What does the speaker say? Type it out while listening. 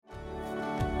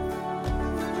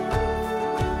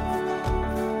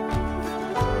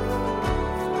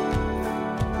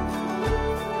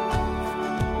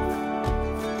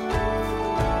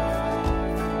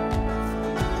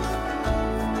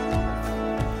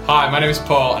Hi, my name is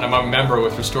Paul, and I'm a member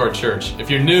with Restored Church.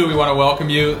 If you're new, we want to welcome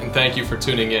you and thank you for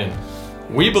tuning in.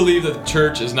 We believe that the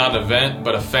church is not an event,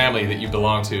 but a family that you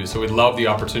belong to, so we'd love the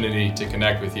opportunity to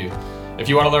connect with you. If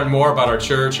you want to learn more about our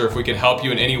church, or if we can help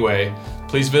you in any way,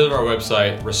 please visit our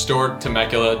website,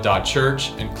 restoredtemecula.church,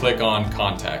 and click on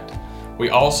Contact. We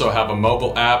also have a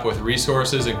mobile app with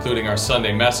resources, including our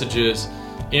Sunday messages,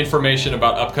 information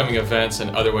about upcoming events, and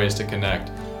other ways to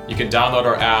connect. You can download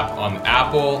our app on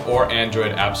Apple or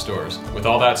Android app stores. With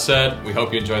all that said, we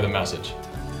hope you enjoy the message.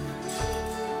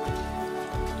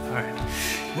 All right.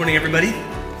 Good morning, everybody.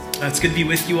 It's good to be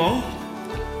with you all.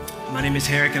 My name is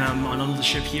Jarek, and I'm on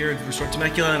eldership here at Restored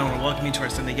Temecula, and I want to welcome you to our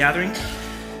Sunday gathering.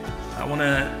 I want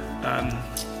to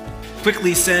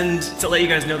quickly to let you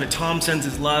guys know that Tom sends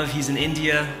his love. He's in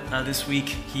India this week.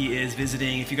 He is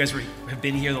visiting. If you guys have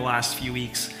been here the last few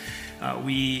weeks,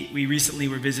 we recently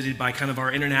were visited by kind of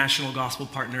our international gospel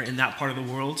partner in that part of the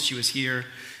world. She was here,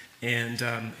 and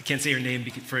I can't say her name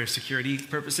for security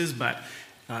purposes, but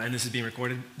and this is being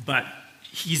recorded, but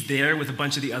he's there with a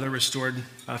bunch of the other Restored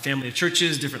family of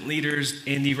churches, different leaders.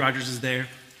 Andy Rogers is there,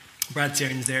 Brad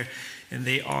Sarian's there, and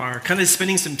they are kind of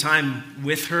spending some time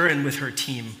with her and with her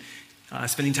team,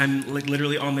 spending time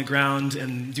literally on the ground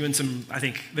and doing some, I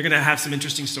think they're going to have some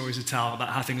interesting stories to tell about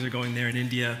how things are going there in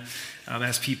India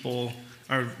as people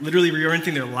are literally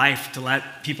reorienting their life to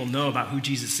let people know about who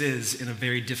Jesus is in a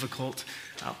very difficult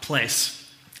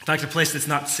place. In fact, a place that's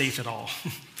not safe at all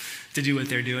to do what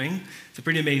they're doing. It's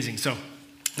pretty amazing. So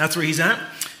that's where he's at.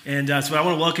 And so I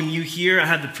want to welcome you here. I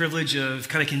had the privilege of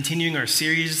kind of continuing our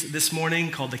series this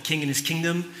morning called The King and His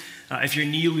Kingdom. If you're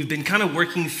new, we've been kind of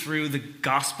working through the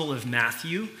Gospel of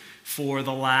Matthew for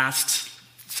the last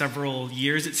several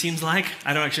years, it seems like.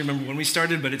 I don't actually remember when we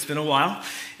started, but it's been a while.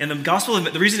 And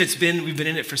the reason we've been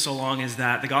in it for so long is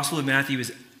that the Gospel of Matthew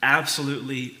is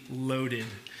absolutely loaded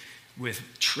with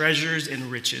treasures and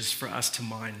riches for us to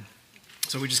mine.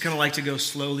 So we just kind of like to go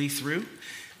slowly through.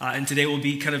 And today will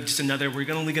be kind of just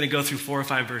we're only going to go through 4 or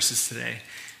 5 verses today.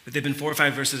 But they've been 4 or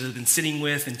 5 verses I've been sitting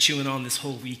with and chewing on this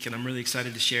whole week, and I'm really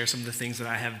excited to share some of the things that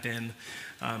I have been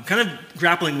kind of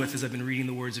grappling with as I've been reading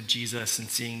the words of Jesus and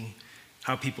seeing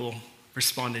how people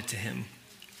responded to him.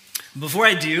 Before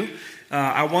I do,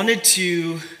 I wanted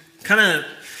to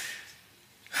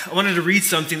read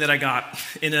something that I got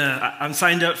I'm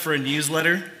signed up for a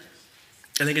newsletter.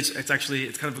 I think it's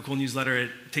kind of a cool newsletter. It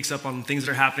picks up on things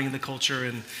that are happening in the culture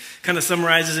and kind of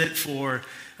summarizes it for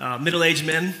middle-aged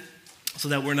men so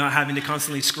that we're not having to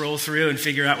constantly scroll through and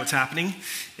figure out what's happening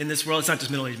in this world. It's not just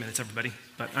middle-aged men, it's everybody,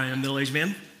 but I am a middle-aged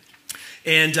man.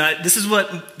 And I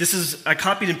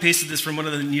copied and pasted this from one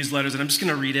of the newsletters, and I'm just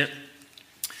going to read it.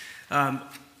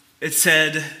 It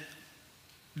said,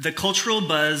 the cultural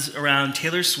buzz around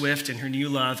Taylor Swift and her new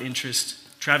love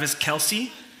interest, Travis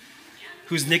Kelce,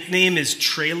 whose nickname is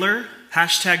Trailer,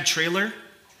 #Trailer,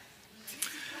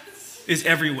 is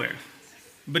everywhere.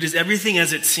 But is everything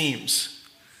as it seems?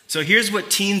 So here's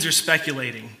what teens are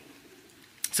speculating.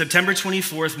 September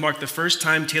 24th marked the first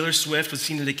time Taylor Swift was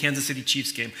seen at a Kansas City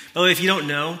Chiefs game. By the way, if you don't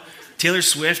know, Taylor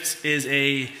Swift is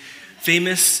a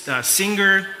famous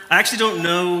singer. I actually don't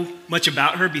know much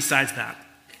about her besides that.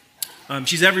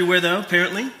 She's everywhere, though,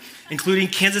 apparently, including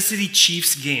Kansas City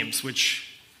Chiefs games,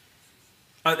 which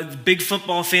big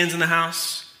football fans in the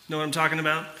house know what I'm talking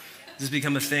about. Has this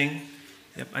become a thing?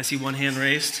 Yep, I see one hand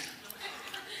raised.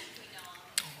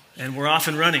 And we're off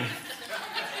and running.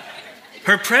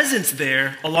 Her presence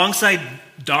there, alongside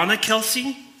Donna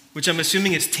Kelce, which I'm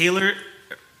assuming is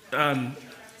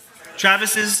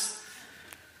Travis's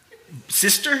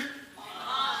sister,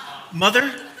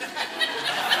 mother,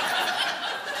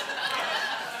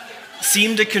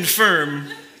 seemed to confirm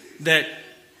that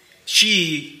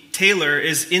Taylor,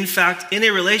 is in fact in a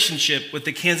relationship with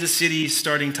the Kansas City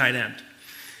starting tight end.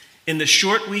 In the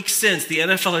short weeks since, the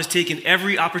NFL has taken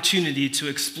every opportunity to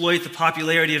exploit the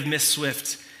popularity of Miss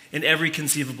Swift in every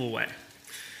conceivable way.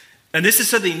 And this is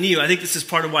something new. I think this is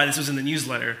part of why this was in the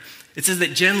newsletter. It says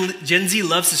that Gen Z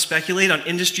loves to speculate on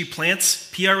industry plants,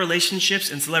 PR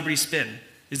relationships, and celebrity spin.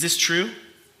 Is this true?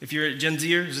 If you're a Gen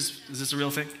Zer, is this a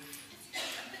real thing?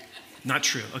 Not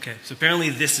true. Okay, so apparently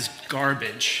this is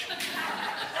garbage.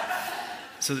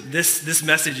 So this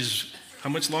message is how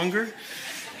much longer?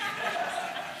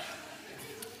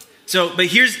 But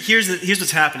here's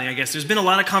what's happening, I guess. There's been a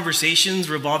lot of conversations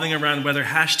revolving around whether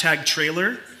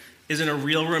 #Trailer is in a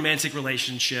real romantic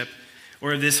relationship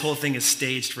or if this whole thing is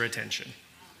staged for attention.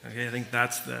 Okay, I think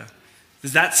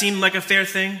does that seem like a fair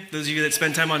thing? Those of you that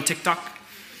spend time on TikTok?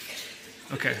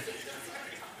 Okay.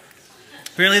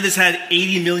 Apparently this had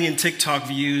 80 million TikTok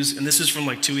views, and this is from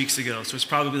like 2 weeks ago, so it's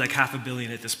probably like 500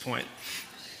 million at this point.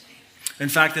 In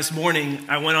fact, this morning,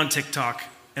 I went on TikTok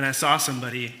and I saw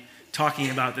somebody talking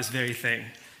about this very thing.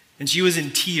 And she was in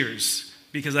tears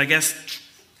because I guess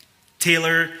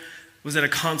Taylor was at a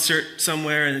concert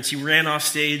somewhere and she ran off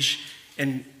stage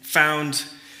and found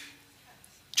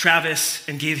Travis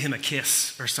and gave him a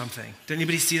kiss or something. Did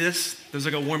anybody see this? There was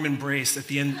like a warm embrace at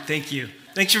the end. Thank you.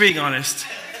 Thanks for being honest.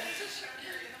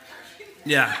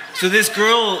 Yeah. So this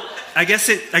girl, I guess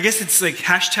it's like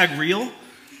hashtag real.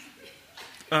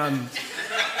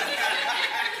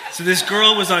 So this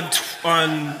girl was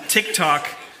on TikTok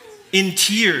in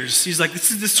tears. She's like, this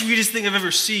is the sweetest thing I've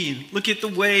ever seen. Look at the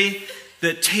way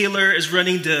that Taylor is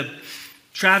running to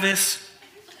Travis.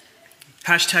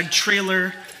 Hashtag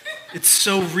trailer. It's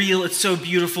so real. It's so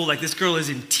beautiful. Like, this girl is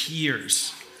in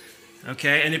tears.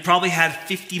 Okay? And it probably had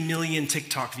 50 million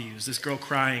TikTok views, this girl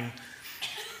crying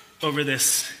over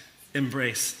this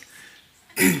embrace.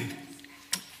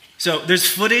 So there's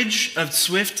footage of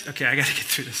Swift. Okay, I got to get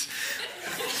through this.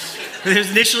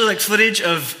 There's initially like footage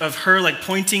of her like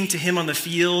pointing to him on the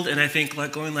field and I think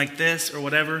like going like this or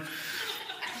whatever.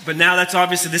 But now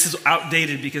this is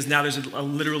outdated because now there's a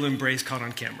literal embrace caught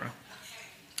on camera.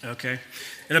 Okay?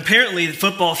 And apparently the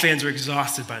football fans are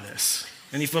exhausted by this.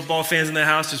 Any football fans in the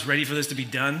house just ready for this to be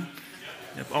done?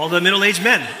 Yep, all the middle-aged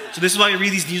men. So this is why you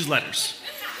read these newsletters,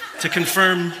 to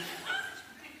confirm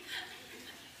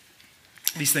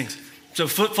these things. So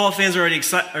football fans are already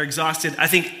exhausted. I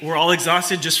think we're all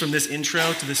exhausted just from this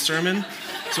intro to this sermon.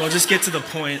 So I'll just get to the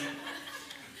point.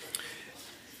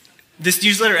 This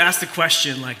newsletter asked the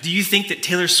question, like, do you think that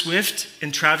Taylor Swift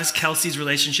and Travis Kelce's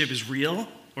relationship is real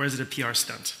or is it a PR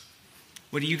stunt?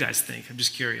 What do you guys think? I'm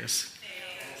just curious.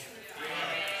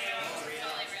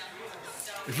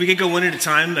 If we could go one at a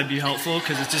time, that'd be helpful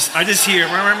because I just hear.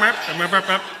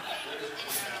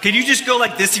 Can you just go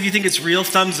like this if you think it's real?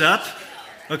 Thumbs up.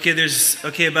 Okay, there's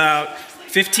about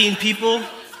 15 people.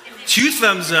 2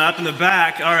 thumbs up in the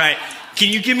back. All right. Can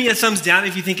you give me a thumbs down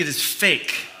if you think it is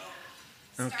fake?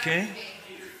 Okay.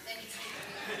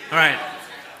 All right.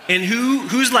 And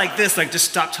who's like this? Like, just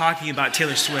stop talking about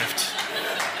Taylor Swift.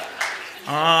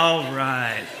 All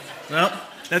right. Well,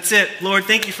 that's it. Lord,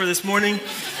 thank you for this morning.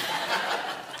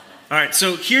 All right.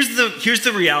 So here's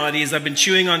the reality. Is I've been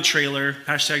chewing on trailer,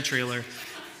 hashtag trailer,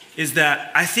 is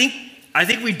that I think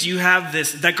we do have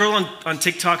this. That girl on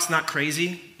TikTok's not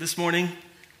crazy this morning.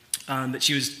 That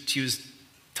she was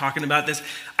talking about this.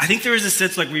 I think there is a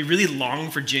sense like we really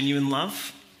long for genuine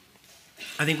love.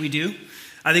 I think we do.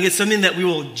 I think it's something that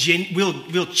we'll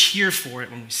cheer for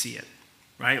it when we see it,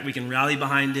 right? We can rally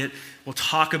behind it. We'll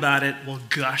talk about it. We'll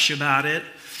gush about it.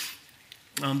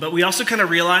 But we also kind of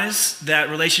realize that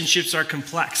relationships are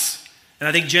complex. And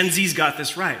I think Gen Z's got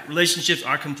this right. Relationships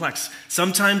are complex.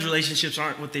 Sometimes relationships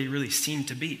aren't what they really seem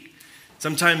to be.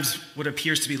 Sometimes what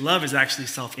appears to be love is actually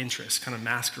self-interest, kind of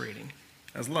masquerading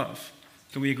as love.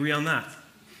 Can we agree on that?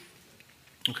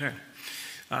 Okay.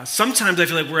 Sometimes I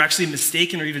feel like we're actually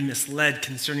mistaken or even misled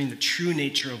concerning the true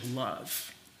nature of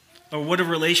love or what a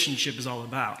relationship is all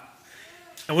about.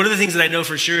 And one of the things that I know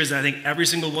for sure is that I think every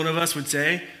single one of us would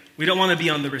say, we don't want to be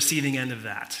on the receiving end of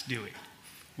that, do we?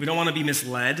 We don't want to be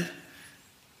misled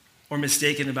or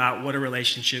mistaken about what a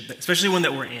relationship, especially one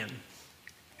that we're in.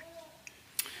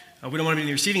 We don't want to be on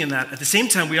the receiving end of that. At the same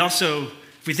time, we also,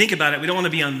 if we think about it, we don't want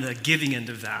to be on the giving end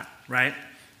of that, right?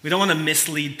 We don't want to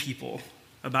mislead people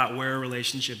about where a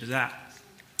relationship is at.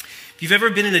 If you've ever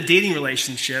been in a dating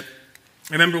relationship,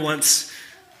 I remember once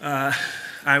I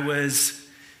was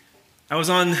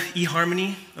on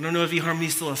eHarmony. I don't know if eHarmony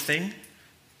is still a thing.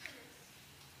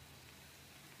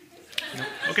 No?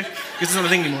 Okay, guess it's not a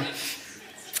thing anymore.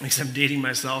 I guess I'm dating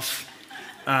myself.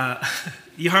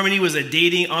 eHarmony was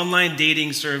a online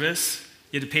dating service.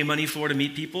 You had to pay money for to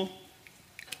meet people.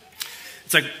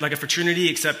 It's like a fraternity,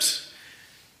 except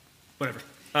whatever.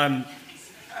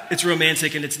 It's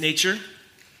romantic in its nature.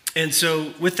 And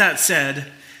so with that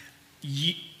said,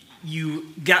 you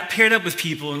got paired up with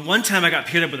people, and one time I got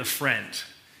paired up with a friend,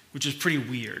 which is pretty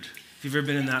weird. If you've ever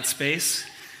been in that space.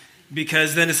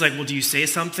 Because then it's like, well, do you say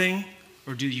something?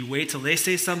 Or do you wait till they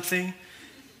say something?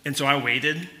 And so I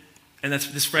waited. And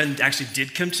this friend actually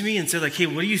did come to me and said, like, hey,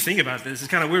 what do you think about this?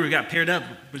 It's kind of weird we got paired up,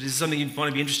 but is this something you want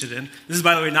to be interested in? This is,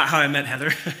 by the way, not how I met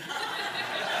Heather.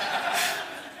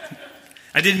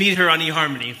 I did meet her on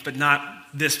eHarmony, but not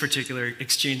this particular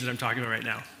exchange that I'm talking about right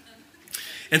now.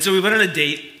 And so we went on a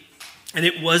date, and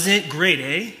it wasn't great,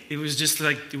 eh? It was just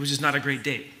not a great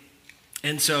date.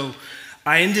 And so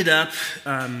I ended up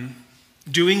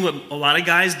doing what a lot of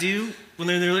guys do when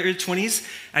they're in their early 20s.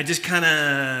 I just kind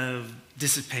of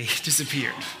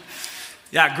disappeared.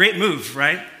 Yeah, great move,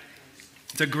 right?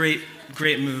 It's a great,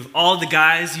 great move. All the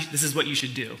guys, this is what you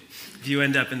should do if you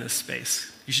end up in this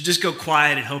space. You should just go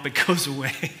quiet and hope it goes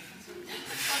away.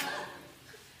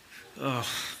 Oh.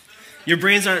 Your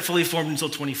brains aren't fully formed until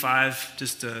 25,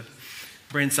 just a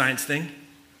brain science thing.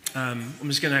 I'm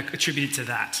just going to attribute it to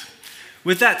that.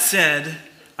 With that said,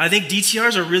 I think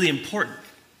DTRs are really important,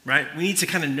 right? We need to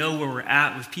kind of know where we're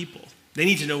at with people. They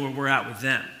need to know where we're at with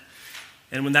them.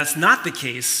 And when that's not the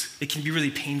case, it can be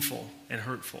really painful and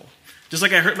hurtful. Just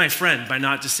like I hurt my friend by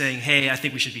not just saying, hey, I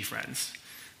think we should be friends.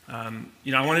 I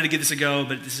wanted to give this a go,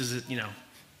 but this is,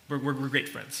 we're great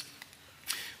friends.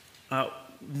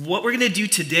 What we're going to do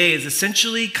today is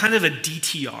essentially kind of a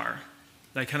DTR,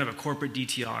 like kind of a corporate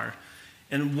DTR.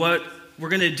 And what we're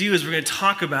going to do is we're going to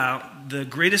talk about the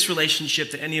greatest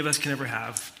relationship that any of us can ever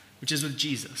have, which is with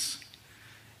Jesus.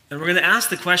 And we're going to ask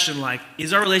the question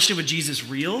is our relationship with Jesus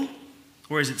real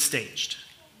or is it staged?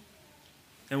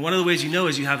 And one of the ways you know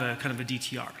is you have a kind of a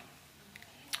DTR,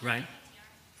 right?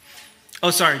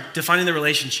 Oh, sorry, defining the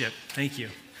relationship. Thank you.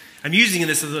 I'm using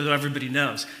this so that everybody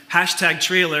knows.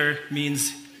 #trailer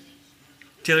means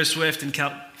Taylor Swift and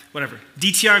whatever.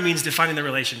 DTR means defining the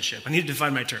relationship. I need to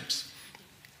define my terms.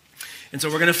 And so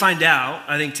we're going to find out,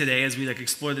 I think today, as we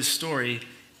explore this story,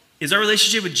 is our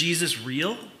relationship with Jesus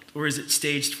real or is it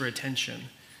staged for attention?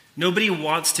 Nobody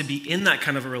wants to be in that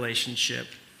kind of a relationship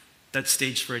that's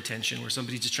staged for attention, where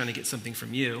somebody's just trying to get something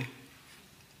from you,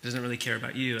 doesn't really care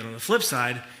about you. And on the flip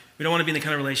side, we don't want to be in the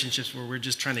kind of relationships where we're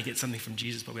just trying to get something from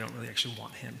Jesus, but we don't really actually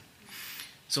want him.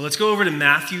 So let's go over to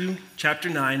Matthew chapter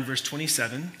 9, verse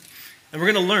 27, and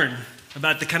we're going to learn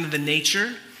about the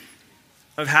nature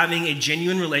of having a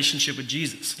genuine relationship with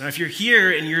Jesus. Now, if you're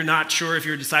here and you're not sure if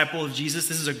you're a disciple of Jesus,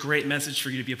 this is a great message for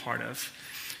you to be a part of.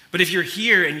 But if you're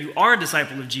here and you are a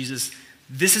disciple of Jesus,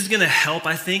 this is going to help,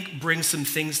 I think, bring some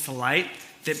things to light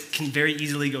that can very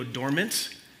easily go dormant,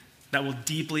 that will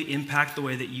deeply impact the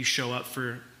way that you show up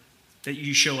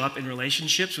in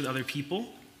relationships with other people,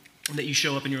 and that you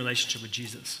show up in your relationship with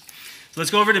Jesus. So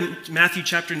let's go over to Matthew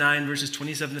chapter 9, verses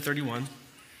 27 to 31.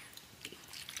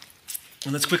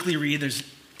 And let's quickly read. There's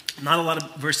not a lot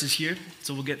of verses here,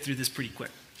 so we'll get through this pretty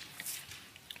quick.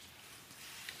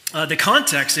 The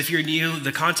context, if you're new,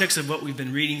 the context of what we've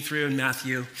been reading through in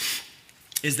Matthew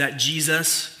is that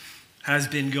Jesus has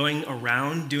been going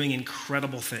around doing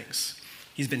incredible things.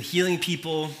 He's been healing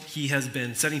people. He has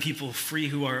been setting people free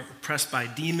who are oppressed by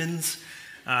demons.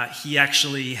 He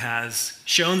actually has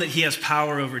shown that he has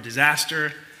power over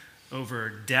disaster, over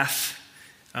death,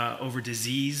 over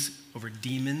disease, over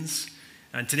demons.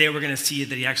 And today we're going to see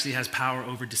that he actually has power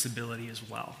over disability as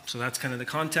well. So that's kind of the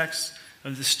context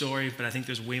of the story, but I think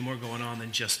there's way more going on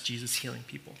than just Jesus healing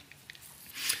people.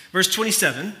 Verse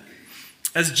 27,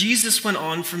 as Jesus went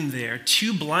on from there,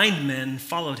 2 blind men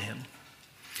followed him,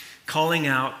 calling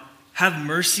out, "Have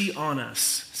mercy on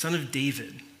us, Son of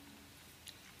David."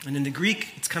 And in the Greek,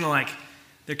 it's kind of like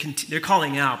they're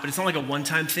calling out, but it's not like a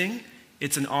one-time thing.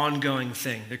 It's an ongoing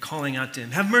thing. They're calling out to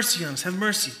him, "Have mercy on us, have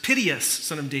mercy. Pity us,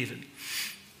 Son of David."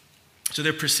 So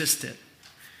they're persistent.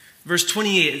 Verse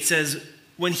 28, it says,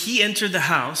 when he entered the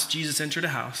house, Jesus entered a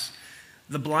house,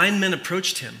 the blind men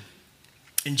approached him.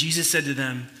 And Jesus said to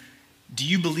them, "Do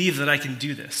you believe that I can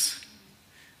do this?"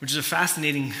 Which is a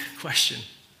fascinating question.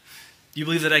 Do you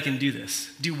believe that I can do this?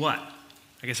 Do what?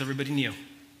 I guess everybody knew.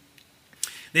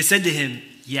 They said to him,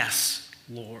 "Yes,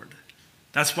 Lord."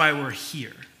 That's why we're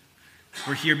here.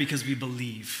 We're here because we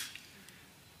believe.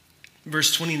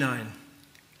 Verse 29,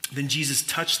 then Jesus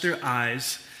touched their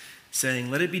eyes,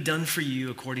 saying, "Let it be done for you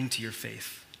according to your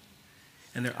faith."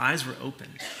 And their eyes were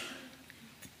opened.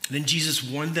 Then Jesus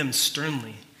warned them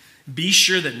sternly, "Be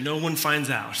sure that no one finds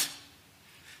out."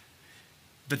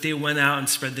 But they went out and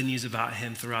spread the news about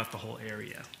him throughout the whole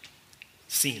area.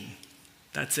 Scene.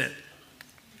 That's it.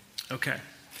 Okay.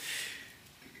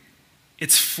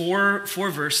 It's four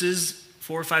verses,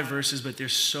 4 or 5 verses, but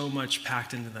there's so much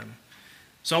packed into them.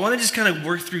 So I want to just kind of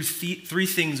work through 3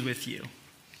 things with you.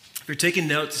 If you're taking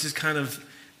notes, this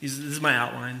is my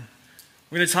outline.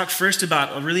 We're going to talk first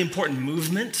about a really important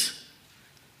movement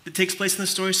that takes place in the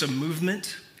story. So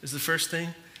movement is the first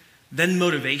thing. Then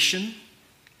motivation.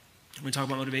 We're going to talk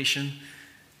about motivation.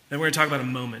 Then we're going to talk about a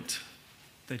moment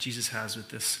that Jesus has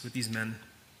with these men.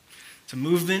 So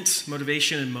movement,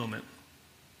 motivation, and moment.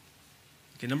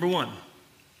 Okay, number 1,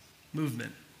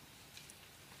 movement.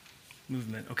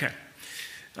 Movement, okay.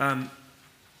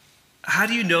 How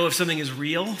do you know if something is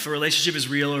real, if a relationship is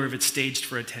real, or if it's staged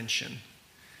for attention?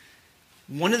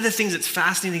 One of the things that's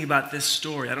fascinating about this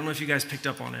story, I don't know if you guys picked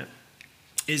up on it,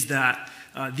 is that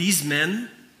these men,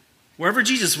 wherever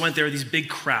Jesus went, there were these big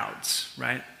crowds,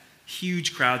 right?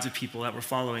 Huge crowds of people that were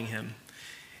following him.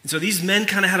 And so these men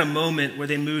kind of had a moment where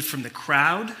they moved from the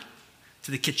crowd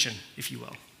to the kitchen, if you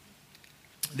will.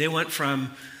 They went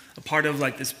from a part of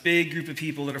like this big group of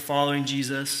people that are following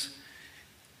Jesus,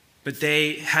 but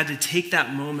they had to take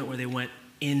that moment where they went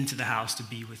into the house to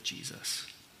be with Jesus.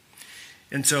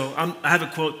 And so I have a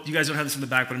quote. You guys don't have this in the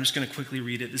back, but I'm just going to quickly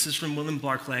read it. This is from William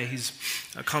Barclay. He's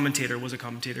was a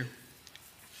commentator,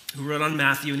 who wrote on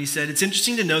Matthew, and he said, "It's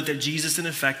interesting to note that Jesus, in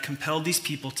effect, compelled these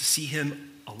people to see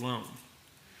him alone."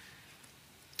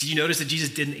 Did you notice that Jesus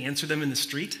didn't answer them in the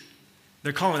street?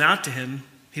 They're calling out to him.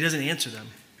 He doesn't answer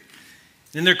them.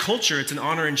 In their culture, it's an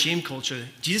honor and shame culture.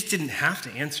 Jesus didn't have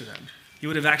to answer them. He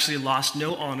would have actually lost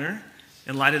no honor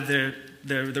in light of their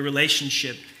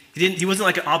relationship. He wasn't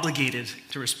like obligated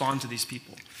to respond to these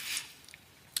people.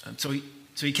 So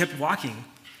he kept walking.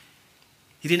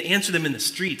 He didn't answer them in the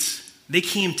streets. They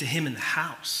came to him in the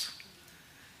house.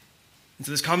 And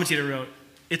so this commentator wrote,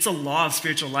 "It's a law of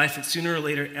spiritual life that sooner or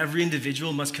later every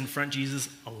individual must confront Jesus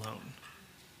alone.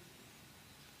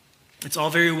 It's all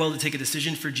very well to take a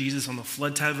decision for Jesus on the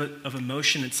flood tide of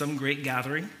emotion at some great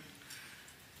gathering,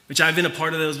 which I've been a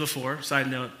part of those before. Side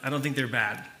note, I don't think they're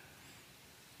bad.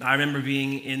 I remember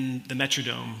being in the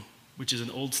Metrodome, which is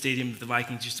an old stadium that the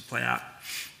Vikings used to play at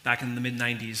back in the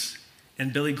mid-90s,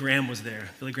 and Billy Graham was there.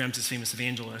 Billy Graham's this famous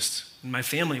evangelist. And my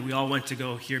family, we all went to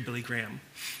go hear Billy Graham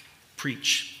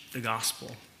preach the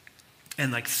gospel.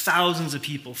 And like thousands of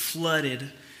people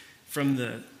flooded from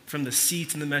the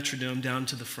seats in the Metrodome down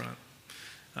to the front.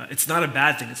 It's not a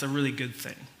bad thing. It's a really good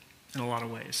thing in a lot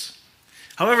of ways.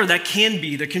 However, there can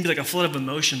be like a flood of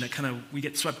emotion that kind of we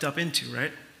get swept up into,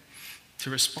 right? To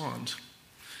respond.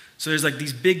 So there's like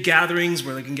these big gatherings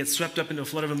where they can get swept up into a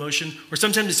flood of emotion, or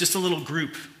sometimes it's just a little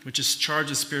group which is charged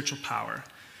with spiritual power.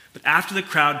 But after the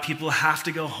crowd, people have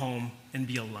to go home and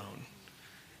be alone.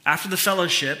 After the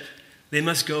fellowship, they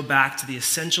must go back to the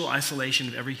essential isolation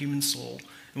of every human soul.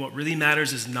 And what really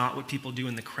matters is not what people do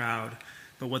in the crowd,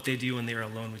 but what they do when they are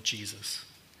alone with Jesus.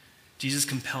 Jesus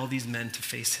compelled these men to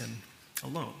face him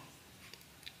alone.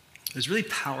 It was really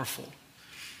powerful.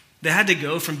 They had to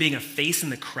go from being a face in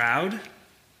the crowd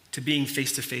to being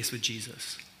face to face with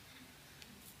Jesus.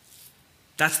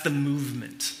 That's the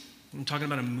movement. I'm talking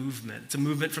about a movement. It's a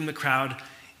movement from the crowd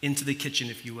into the kitchen,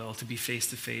 if you will, to be face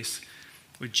to face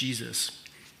with Jesus.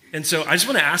 And so I just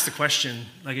want to ask the question,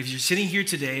 like if you're sitting here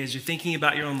today, as you're thinking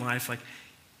about your own life, like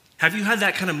have you had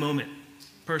that kind of moment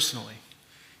personally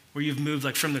where you've moved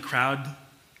like from the crowd,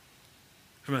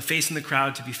 from a face in the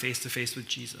crowd to be face to face with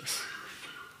Jesus?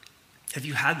 Have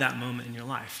you had that moment in your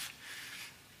life?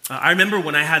 I remember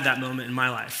when I had that moment in my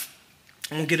life.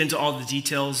 I won't get into all the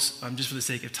details just for the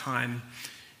sake of time.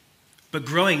 But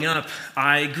growing up,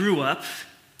 I grew up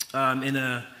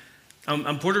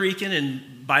I'm Puerto Rican,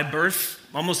 and by birth,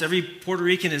 almost every Puerto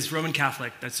Rican is Roman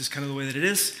Catholic. That's just kind of the way that it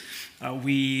is.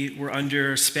 We were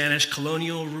under Spanish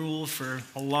colonial rule for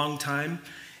a long time,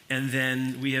 and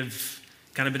then we have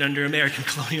kind of been under American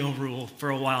colonial rule for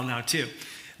a while now too.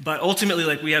 But ultimately,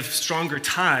 like we have stronger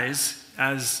ties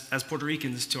as Puerto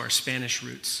Ricans to our Spanish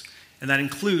roots, and that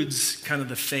includes kind of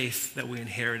the faith that we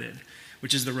inherited,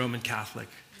 which is the Roman Catholic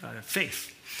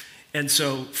faith. And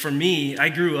so for me, I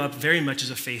grew up very much as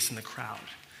a face in the crowd.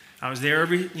 I was there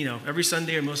every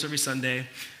Sunday or most every Sunday.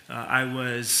 I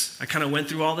kind of went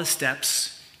through all the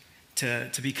steps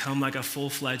to become like a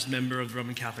full-fledged member of the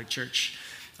Roman Catholic Church.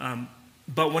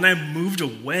 But when I moved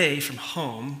away from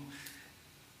home,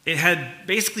 it had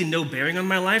basically no bearing on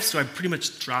my life, so I pretty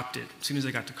much dropped it as soon as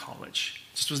I got to college.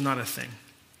 It just was not a thing.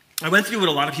 I went through what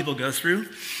a lot of people go through,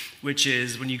 which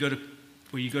is when you go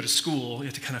to school, you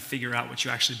have to kind of figure out what you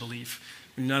actually believe.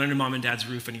 You're not under mom and dad's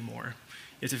roof anymore.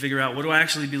 You have to figure out, what do I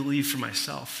actually believe for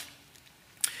myself?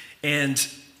 And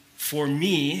for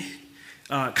me,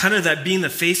 kind of that being the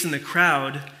face in the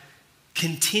crowd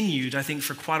continued, I think,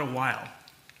 for quite a while.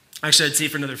 Actually, I'd say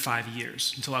for another 5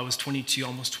 years, until I was 22,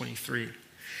 almost 23.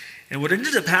 And what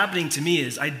ended up happening to me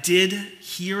is I did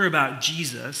hear about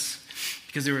Jesus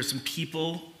because there were some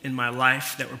people in my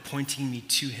life that were pointing me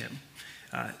to him.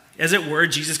 As it were,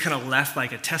 Jesus kind of left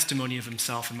like a testimony of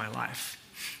himself in my life.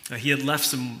 He had left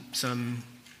some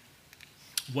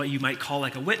what you might call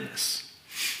like a witness.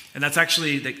 And that's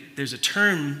actually, there's a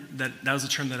term that was a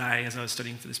term that I, as I was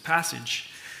studying for this passage,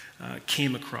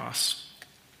 came across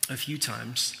a few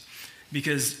times.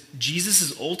 Because Jesus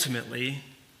is ultimately,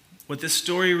 what this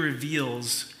story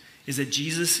reveals is that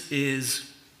Jesus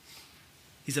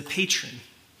he's a patron.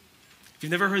 If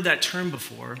you've never heard that term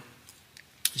before,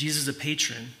 Jesus is a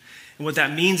patron. And what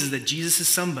that means is that Jesus is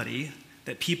somebody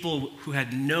that people who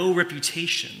had no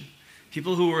reputation,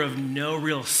 people who were of no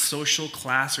real social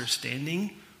class or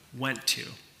standing, went to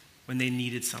when they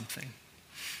needed something.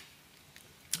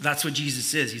 That's what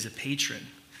Jesus is. He's a patron.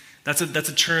 That's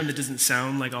a term that doesn't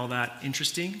sound like all that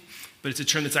interesting, but it's a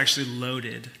term that's actually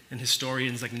loaded, and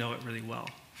historians know it really well.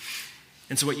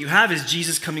 And so what you have is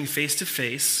Jesus coming face to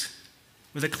face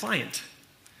with a client.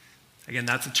 Again,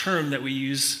 that's a term that we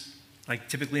use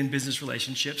typically in business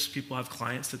relationships. People have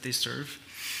clients that they serve.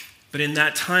 But in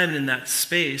that time and in that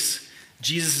space,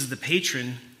 Jesus is the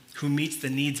patron who meets the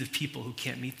needs of people who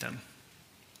can't meet them.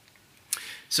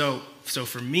 So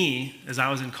for me, as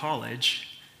I was in college,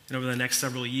 and over the next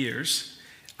several years,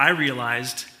 I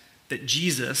realized that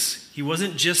Jesus, he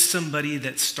wasn't just somebody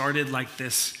that started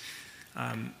this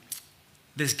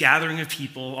gathering of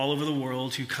people all over the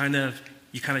world who you kind of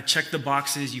check the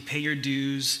boxes, you pay your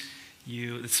dues,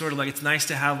 it's sort of it's nice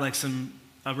to have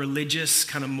a religious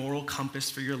kind of moral compass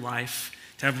for your life,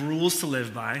 to have rules to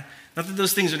live by. Not that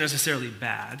those things are necessarily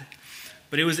bad,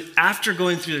 but it was after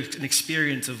going through an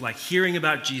experience of hearing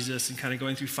about Jesus and kind of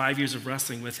going through 5 years of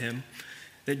wrestling with him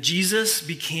that Jesus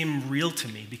became real to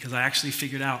me, because I actually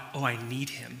figured out, I need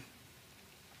him.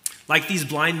 Like these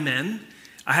blind men,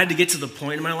 I had to get to the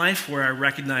point in my life where I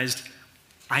recognized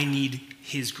I need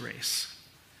his grace.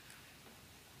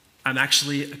 I'm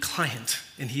actually a client,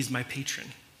 and he's my patron.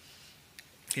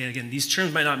 Okay, again, these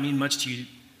terms might not mean much to you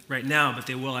right now, but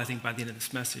they will, I think, by the end of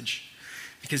this message.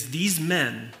 Because these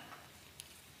men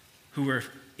who were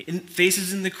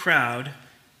faces in the crowd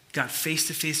got face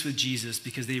to face with Jesus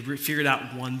because they figured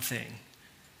out one thing.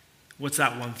 What's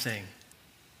that one thing?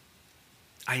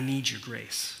 I need your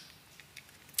grace.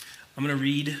 I'm going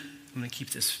to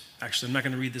keep this. Actually, I'm not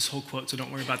going to read this whole quote, so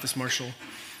don't worry about this, Marshall.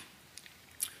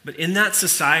 But in that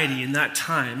society, in that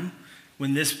time,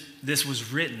 when this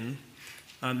was written,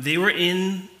 they were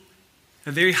in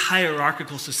a very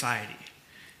hierarchical society.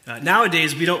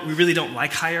 Nowadays, we really don't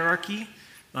like hierarchy.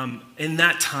 In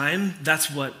that time, that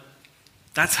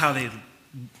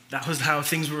was how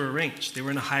things were arranged. They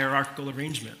were in a hierarchical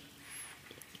arrangement.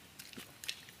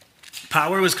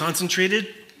 Power was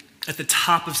concentrated at the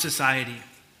top of society.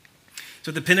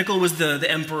 So the pinnacle was the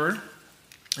emperor,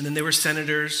 and then there were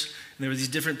senators, and there were these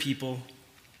different people.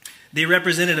 They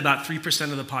represented about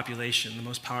 3% of the population, the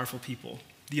most powerful people,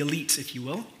 the elites, if you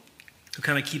will, who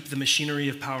kind of keep the machinery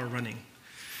of power running.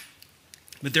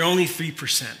 But they're only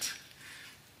 3%.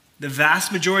 The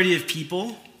vast majority of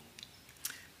people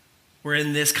were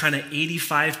in this kind of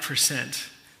 85%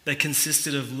 that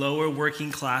consisted of lower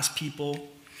working class people.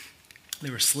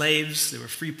 They were slaves, they were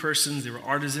free persons, they were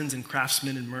artisans and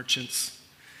craftsmen and merchants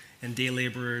and day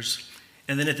laborers.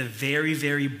 And then at the very,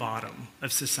 very bottom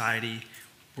of society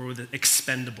were the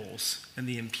expendables and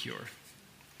the impure.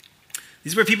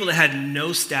 These were people that had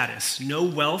no status, no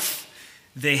wealth.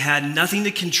 They had nothing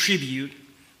to contribute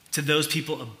to those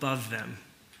people above them.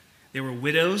 They were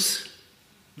widows.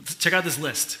 Check out this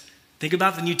list. Think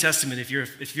about the New Testament. If you're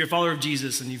a follower of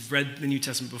Jesus and you've read the New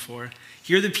Testament before,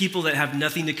 here are the people that have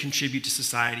nothing to contribute to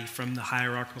society from the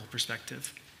hierarchical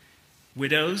perspective.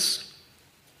 Widows,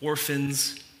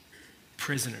 orphans,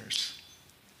 prisoners,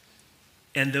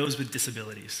 and those with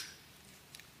disabilities.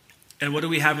 And what do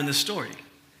we have in this story?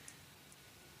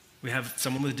 We have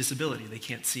someone with a disability. They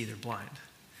can't see, they're blind.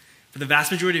 For the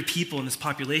vast majority of people in this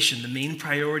population, the main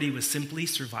priority was simply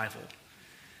survival.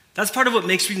 That's part of what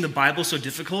makes reading the Bible so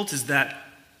difficult, is that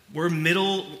we're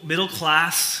middle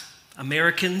class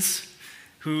Americans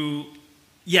who,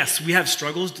 yes, we have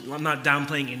struggles. I'm not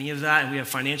downplaying any of that, and we have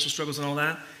financial struggles and all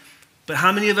that. But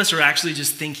how many of us are actually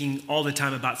just thinking all the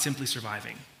time about simply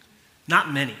surviving?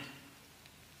 Not many.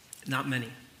 Not many.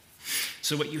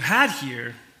 So what you had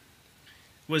here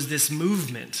was this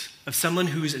movement of someone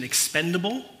who's an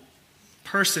expendable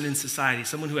person in society,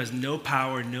 someone who has no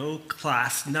power, no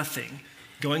class, nothing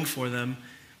going for them,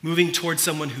 moving towards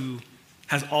someone who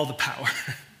has all the power,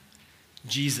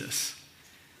 Jesus.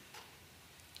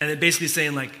 And it basically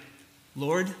saying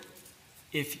Lord,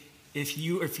 if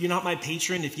you're not my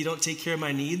patron, if you don't take care of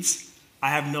my needs,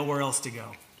 I have nowhere else to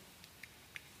go.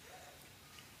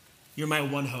 You're my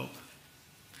one hope.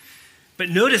 But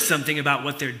notice something about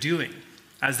what they're doing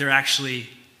as they're actually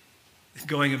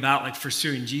going about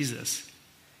pursuing Jesus.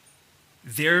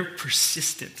 They're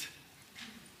persistent.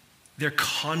 They're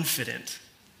confident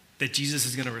that Jesus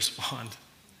is going to respond.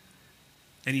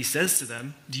 And he says to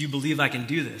them, do you believe I can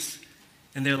do this?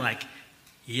 And they're like,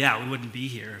 yeah, we wouldn't be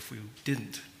here if we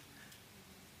didn't.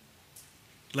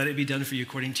 Let it be done for you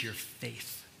according to your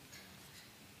faith.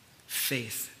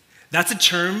 Faith. That's a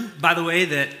term, by the way,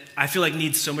 that I feel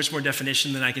needs so much more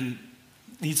definition than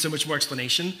needs so much more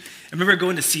explanation. I remember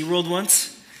going to SeaWorld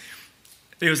once.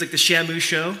 It was the Shamu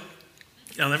show.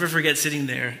 I'll never forget sitting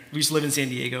there. We used to live in San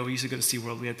Diego. We used to go to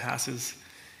SeaWorld. We had passes.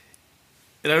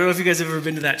 And I don't know if you guys have ever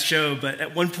been to that show, but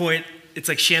at one point, it's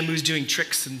like Shamu's doing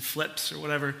tricks and flips or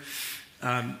whatever.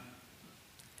 And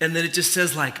then it just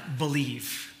says, like,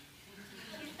 believe.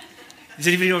 Does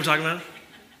anybody know what I'm talking about?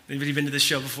 Anybody been to this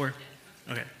show before?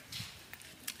 Okay.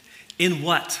 In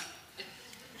what?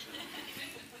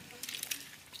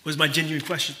 Was my genuine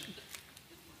question.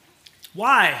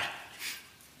 Why?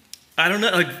 I don't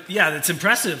know. Like, yeah, that's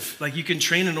impressive. Like, you can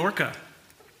train an orca.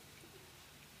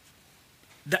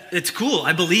 It's cool.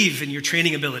 I believe in your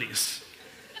training abilities.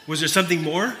 Was there something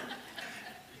more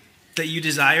that you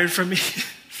desired from me?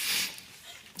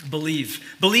 Believe.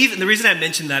 Believe, and the reason I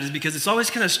mentioned that is because it's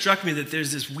always kind of struck me that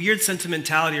there's this weird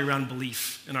sentimentality around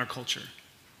belief in our culture,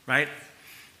 right?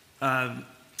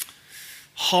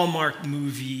 Hallmark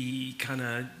movie, kind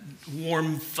of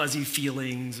warm, fuzzy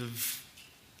feelings of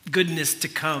goodness to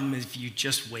come if you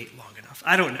just wait long enough.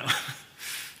 I don't know.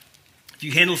 If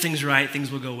you handle things right,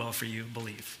 things will go well for you,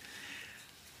 believe.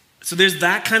 So there's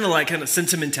that kind of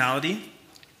sentimentality.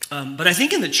 But I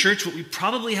think in the church, what we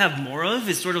probably have more of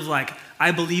is sort of like,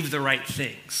 I believe the right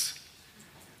things.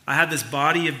 I have this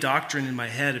body of doctrine in my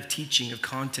head, of teaching, of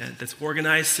content that's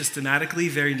organized systematically,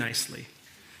 very nicely.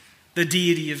 The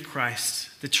deity of Christ,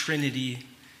 the Trinity,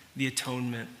 the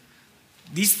atonement.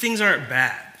 These things aren't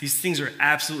bad. These things are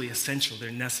absolutely essential. They're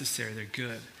necessary. They're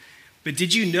good. But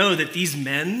did you know that these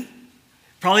men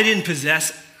probably didn't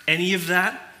possess any of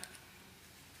that?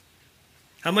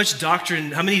 How much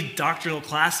doctrine, how many doctrinal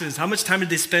classes, how much time did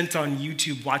they spend on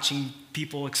YouTube watching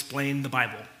people explain the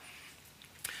Bible?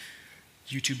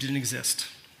 YouTube didn't exist.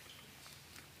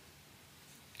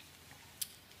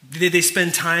 Did they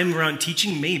spend time around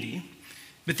teaching? Maybe.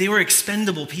 But they were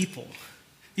expendable people.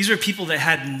 These were people that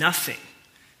had nothing.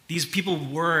 These people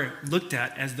were looked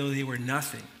at as though they were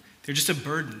nothing. They're just a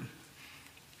burden.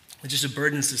 They're just a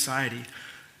burden in society.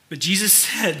 But Jesus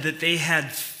said that they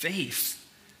had faith.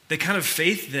 The kind of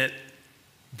faith that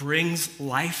brings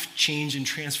life change and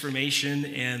transformation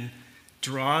and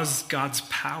draws God's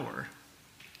power.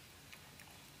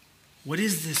 What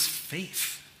is this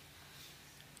faith?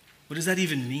 What does that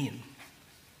even mean?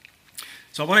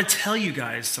 So I want to tell you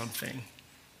guys something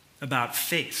about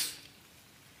faith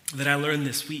that I learned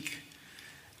this week.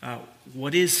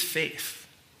 What is faith?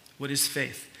 What is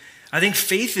faith? I think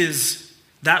faith is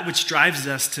that which drives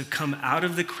us to come out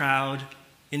of the crowd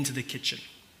into the kitchen.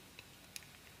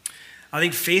 I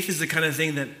think faith is the kind of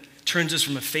thing that turns us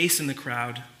from a face in the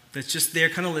crowd that's just there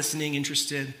kind of listening,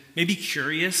 interested, maybe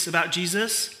curious about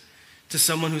Jesus, to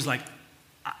someone who's like,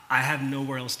 I have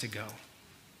nowhere else to go.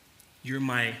 You're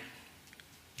my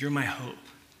hope.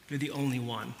 You're the only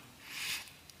one.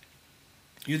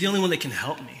 You're the only one that can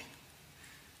help me.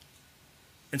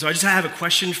 And so I just have a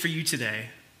question for you today.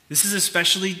 This is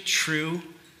especially true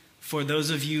for those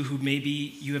of you who maybe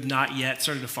you have not yet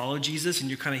started to follow Jesus and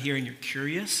you're kind of here and you're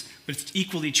curious, but it's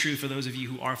equally true for those of you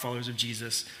who are followers of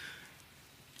Jesus.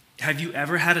 Have you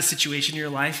ever had a situation in your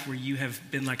life where you have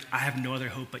been like, I have no other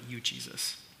hope but you,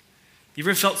 Jesus? You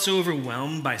ever felt so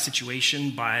overwhelmed by a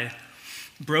situation, by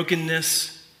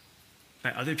brokenness,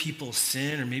 by other people's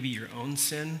sin, or maybe your own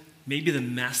sin? Maybe the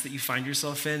mess that you find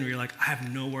yourself in where you're like, I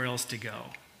have nowhere else to go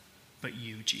but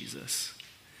you, Jesus.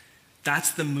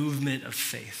 That's the movement of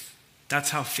faith.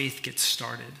 That's how faith gets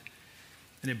started.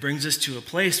 And it brings us to a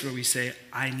place where we say,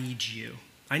 I need you.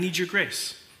 I need your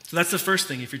grace. So that's the first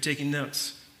thing if you're taking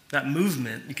notes. That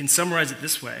movement, you can summarize it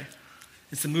this way.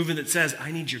 It's the movement that says,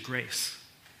 I need your grace.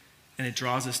 And it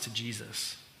draws us to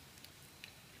Jesus.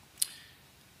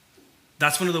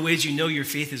 That's one of the ways you know your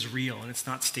faith is real and it's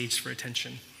not staged for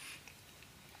attention.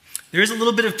 There is a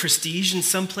little bit of prestige in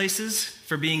some places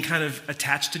for being kind of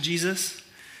attached to Jesus.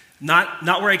 Not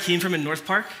where I came from in North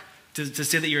Park. To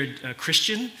say that you're a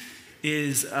Christian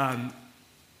is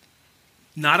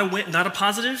not a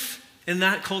positive in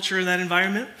that culture, in that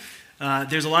environment.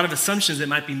 There's a lot of assumptions that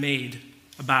might be made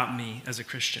about me as a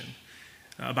Christian,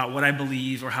 about what I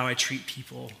believe or how I treat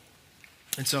people.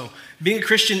 And so being a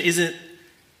Christian isn't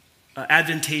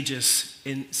advantageous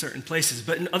in certain places,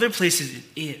 but in other places it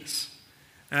is.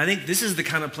 And I think this is the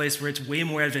kind of place where it's way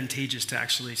more advantageous to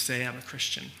actually say I'm a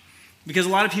Christian. Because a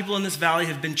lot of people in this valley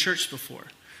have been churched before.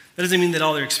 That doesn't mean that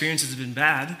all their experiences have been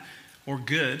bad or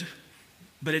good,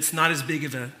 but it's not as big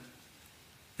of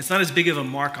a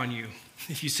mark on you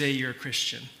if you say you're a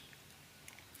Christian.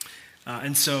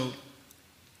 And so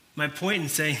my point in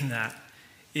saying that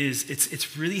is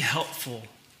it's really helpful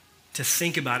to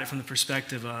think about it from the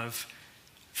perspective of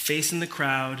face in the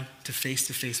crowd to face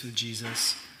with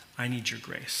Jesus. I need your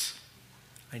grace.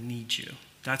 I need you.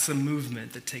 That's the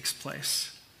movement that takes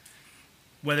place.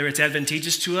 Whether it's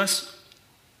advantageous to us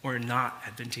or not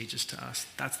advantageous to us,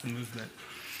 that's the movement.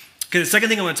 Okay, the second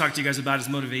thing I want to talk to you guys about is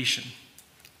motivation.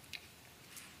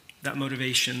 That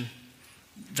motivation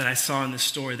that I saw in this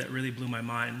story that really blew my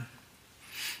mind.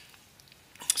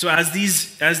 So as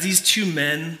these two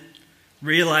men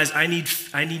realize, I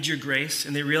need your grace,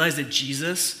 and they realize that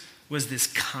Jesus was this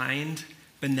kind,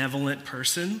 benevolent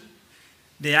person,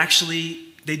 they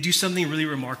do something really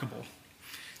remarkable.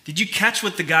 Did you catch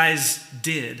what the guys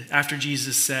did after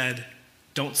Jesus said,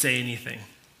 "Don't say anything"?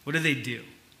 What did they do?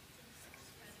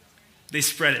 They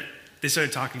spread it. They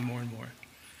started talking more and more.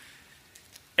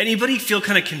 Anybody feel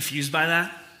kind of confused by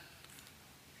that?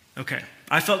 Okay.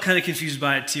 I felt kind of confused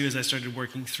by it too as I started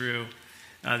working through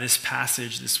this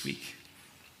passage this week.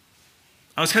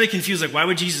 I was kind of confused, like, why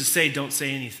would Jesus say, "Don't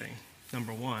say anything"?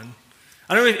 Number one.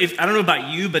 I don't know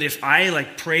about you, but if I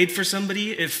prayed for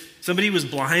somebody, if somebody was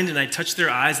blind and I touched their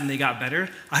eyes and they got better,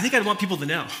 I think I'd want people to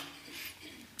know.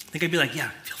 I think I'd be like,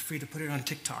 "Yeah, feel free to put it on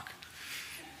TikTok."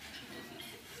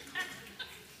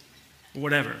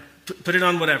 Whatever. Put it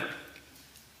on whatever.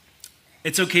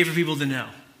 It's okay for people to know.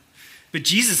 But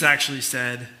Jesus actually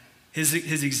said, his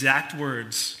exact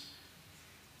words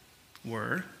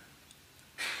were,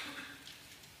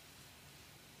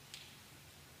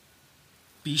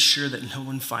 "Be sure that no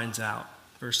one finds out,"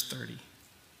 verse 30.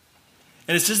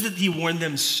 And it says that he warned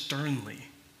them sternly.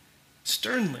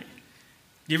 Sternly.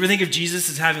 Do you ever think of Jesus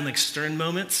as having stern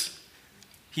moments?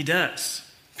 He does.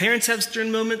 Parents have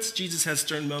stern moments. Jesus has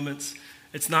stern moments.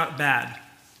 It's not bad.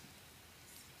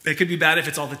 It could be bad if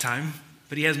it's all the time,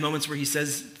 but he has moments where he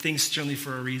says things sternly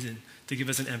for a reason, to give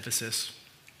us an emphasis.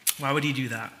 Why would he do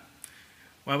that?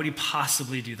 Why would he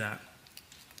possibly do that?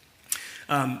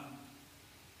 I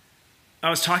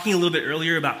was talking a little bit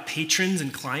earlier about patrons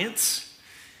and clients,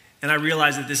 and I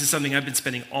realized that this is something I've been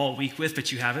spending all week with,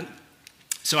 but you haven't.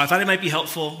 So I thought it might be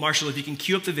helpful, Marshall, if you can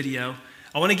cue up the video.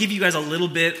 I want to give you guys a little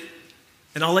bit,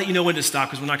 and I'll let you know when to stop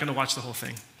because we're not going to watch the whole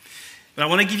thing. But I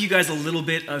want to give you guys a little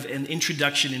bit of an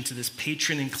introduction into this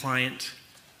patron and client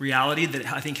reality that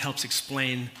I think helps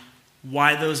explain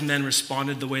why those men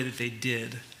responded the way that they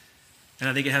did. And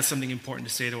I think it has something important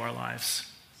to say to our lives.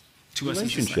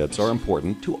 Relationships are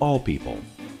important to all people,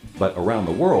 but around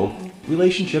the world,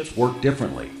 relationships work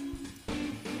differently.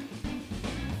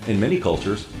 In many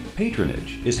cultures,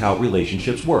 patronage is how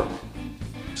relationships work.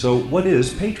 So what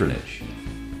is patronage?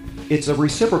 It's a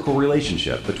reciprocal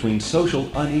relationship between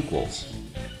social unequals.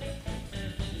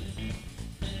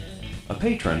 A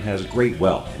patron has great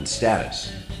wealth and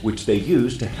status, which they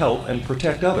use to help and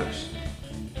protect others.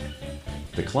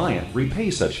 The client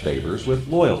repays such favors with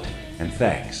loyalty and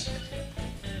thanks.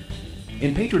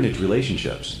 In patronage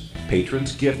relationships,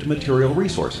 patrons gift material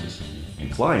resources, and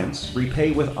clients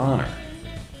repay with honor.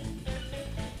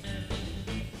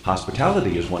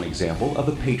 Hospitality is one example of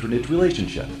a patronage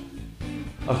relationship.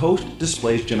 A host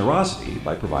displays generosity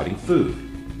by providing food,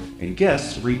 and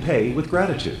guests repay with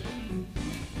gratitude.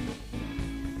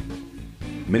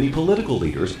 Many political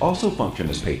leaders also function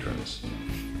as patrons.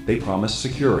 They promise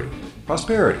security,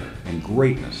 prosperity, and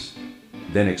greatness,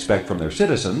 then expect from their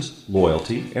citizens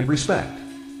loyalty and respect.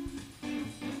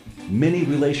 Many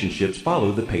relationships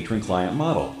follow the patron-client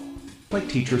model, like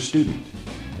teacher-student,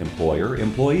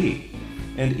 employer-employee,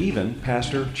 and even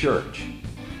pastor-church.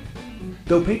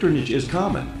 Though patronage is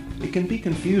common, it can be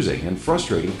confusing and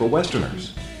frustrating for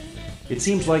Westerners. It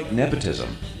seems like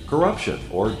nepotism, corruption,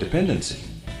 or dependency.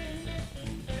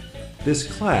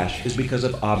 This clash is because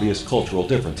of obvious cultural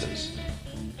differences.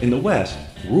 In the West,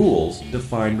 rules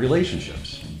define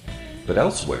relationships, but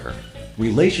elsewhere,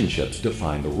 relationships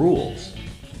define the rules.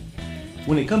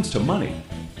 When it comes to money,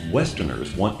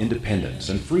 Westerners want independence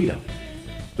and freedom,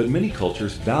 but many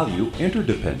cultures value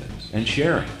interdependence and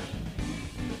sharing.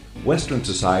 Western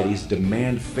societies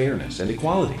demand fairness and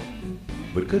equality,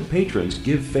 but good patrons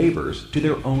give favors to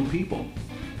their own people.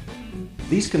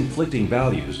 These conflicting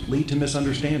values lead to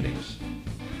misunderstandings.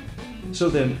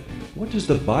 So then, what does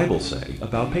the Bible say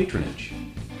about patronage?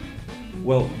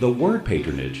 Well, the word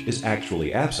patronage is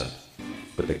actually absent,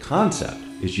 but the concept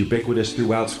is ubiquitous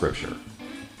throughout Scripture.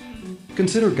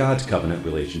 Consider God's covenant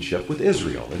relationship with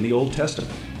Israel in the Old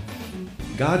Testament.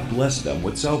 God blessed them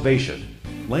with salvation,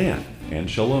 land, and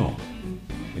shalom.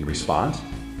 In response,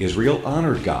 Israel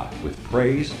honored God with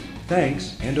praise,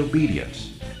 thanks, and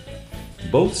obedience.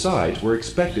 Both sides were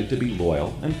expected to be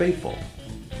loyal and faithful.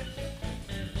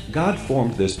 God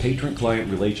formed this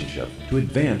patron-client relationship to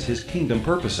advance his kingdom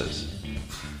purposes.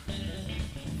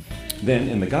 Then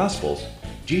in the Gospels,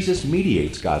 Jesus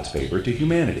mediates God's favor to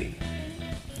humanity.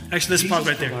 Actually, let's pause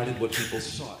right there. Provided what people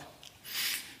sought.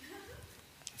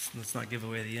 Let's not give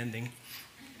away the ending.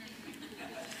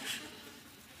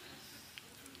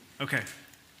 Okay.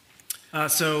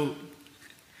 So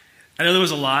I know there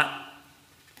was a lot,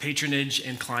 patronage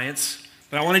and clients,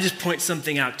 but I want to just point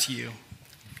something out to you.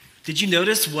 Did you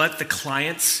notice what the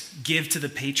clients give to the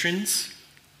patrons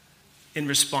in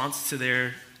response to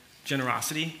their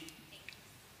generosity?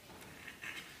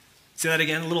 Say that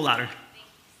again, a little louder.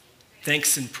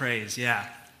 Thanks and praise, yeah.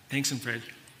 Thanks and praise.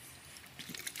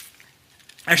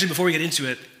 Actually, before we get into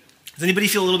it, does anybody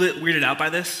feel a little bit weirded out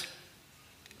by this?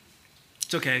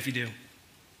 It's okay if you do.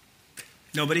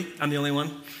 Nobody? I'm the only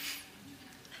one?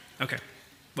 Okay.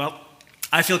 Well,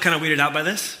 I feel kind of weirded out by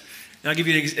this. And I'll give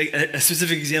you a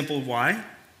specific example of why.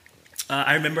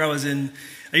 I remember I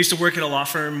used to work at a law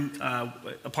firm,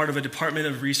 a part of a department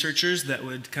of researchers that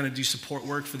would kind of do support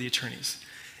work for the attorneys.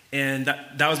 And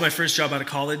that was my first job out of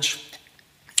college.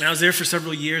 And I was there for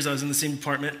several years. I was in the same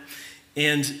department.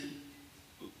 And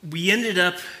we ended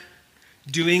up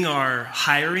doing our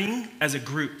hiring as a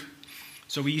group.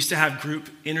 So we used to have group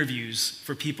interviews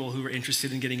for people who were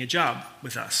interested in getting a job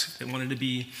with us. They wanted to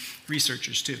be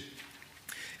researchers too.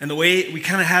 And the way we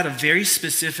kind of had a very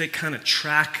specific kind of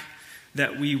track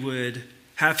that we would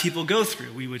have people go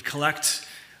through. We would collect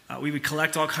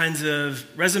all kinds of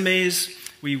resumes.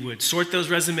 We would sort those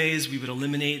resumes. We would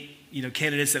eliminate,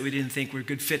 candidates that we didn't think were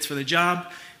good fits for the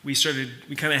job. We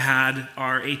kind of had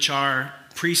our HR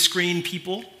pre-screen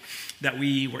people that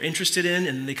we were interested in,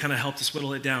 and they kind of helped us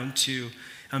whittle it down to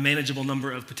a manageable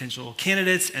number of potential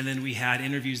candidates. And then we had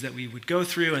interviews that we would go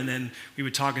through, and then we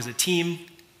would talk as a team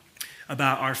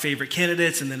about our favorite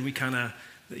candidates, and then we kind of,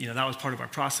 that was part of our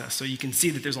process. So you can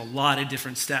see that there's a lot of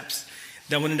different steps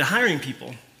that went into hiring people.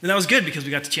 And that was good because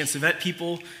we got the chance to vet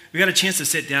people. We got a chance to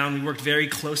sit down. We worked very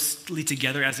closely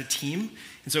together as a team.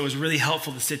 And so it was really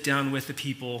helpful to sit down with the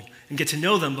people and get to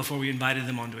know them before we invited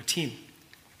them onto a team.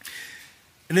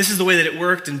 And this is the way that it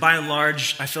worked. And by and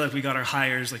large, I feel like we got our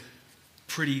hires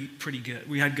pretty good.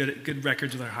 We had good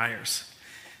records with our hires,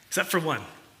 except for one.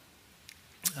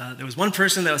 There was one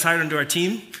person that was hired onto our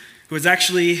team who was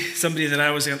actually somebody that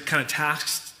I was kind of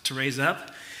tasked to raise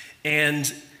up.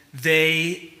 And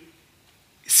they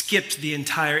skipped the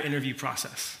entire interview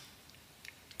process.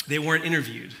 They weren't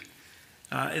interviewed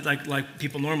like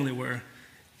people normally were.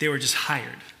 They were just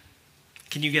hired.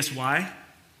 Can you guess why?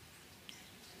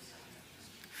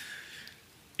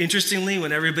 Interestingly,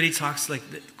 when everybody talks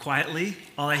quietly,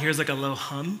 all I hear is a low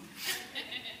hum.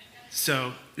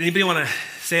 So, anybody want to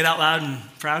say it out loud and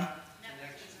proud?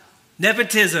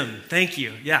 Nepotism. Thank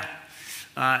you. Yeah.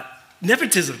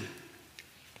 Nepotism.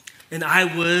 And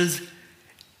I was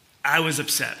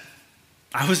upset.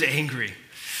 I was angry.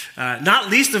 Not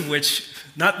least of which,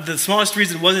 not the smallest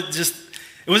reason it wasn't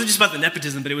just about the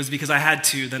nepotism, but it was because I had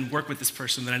to then work with this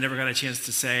person that I never got a chance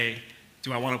to say,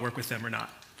 do I want to work with them or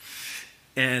not?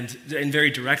 And very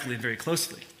directly and very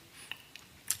closely.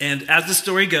 And as the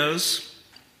story goes,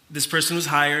 this person was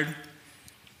hired.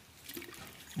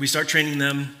 We start training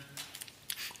them.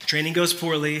 Training goes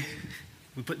poorly.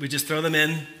 We just throw them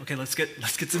in. Okay, let's get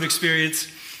some experience.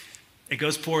 It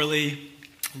goes poorly.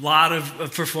 A lot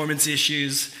of performance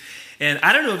issues. And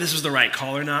I don't know if this was the right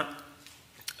call or not,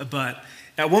 but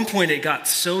at one point it got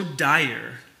so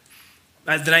dire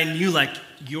that I knew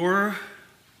you're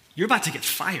about to get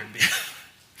fired, man.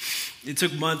 It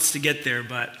took months to get there,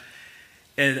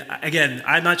 and again,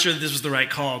 I'm not sure that this was the right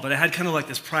call, but I had kind of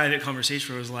this private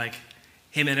conversation where it was like,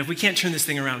 hey man, if we can't turn this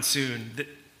thing around soon,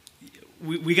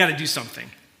 we got to do something.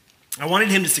 I wanted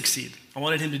him to succeed. I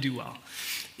wanted him to do well.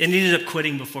 And he ended up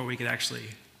quitting before we could actually,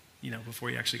 before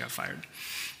he actually got fired.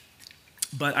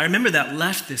 But I remember that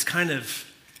left this kind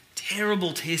of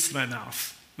terrible taste in my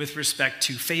mouth with respect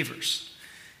to favors.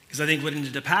 Because I think what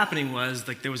ended up happening was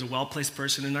there was a well-placed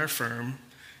person in our firm,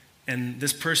 and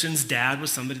this person's dad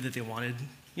was somebody that they wanted,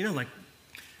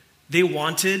 they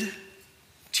wanted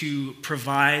to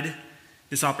provide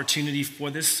this opportunity for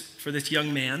this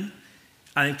young man,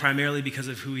 I think primarily because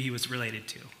of who he was related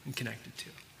to and connected to.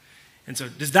 And so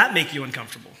does that make you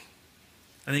uncomfortable?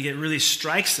 I think it really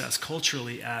strikes us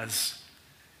culturally as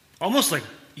almost like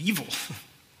evil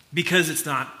because it's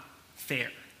not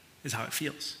fair is how it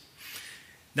feels.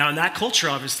 Now in that culture,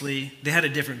 obviously, they had a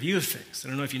different view of things. I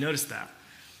don't know if you noticed that.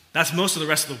 That's most of the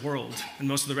rest of the world and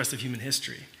most of the rest of human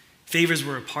history. Favors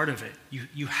were a part of it.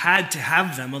 You had to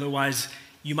have them, otherwise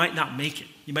you might not make it.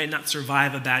 You might not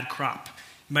survive a bad crop.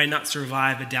 You might not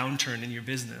survive a downturn in your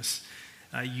business.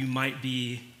 You might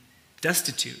be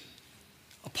destitute,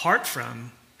 apart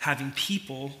from having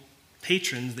people,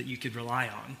 patrons that you could rely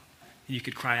on and you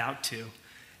could cry out to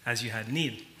as you had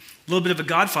need. A little bit of a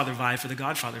Godfather vibe for the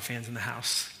Godfather fans in the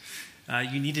house.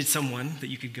 You needed someone that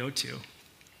you could go to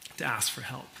ask for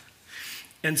help.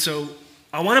 And so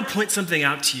I want to point something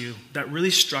out to you that really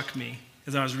struck me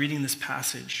as I was reading this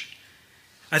passage.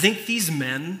 I think these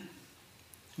men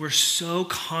were so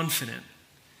confident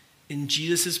in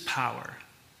Jesus' power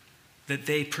that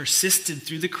they persisted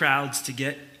through the crowds to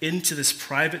get into this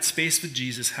private space with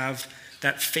Jesus, have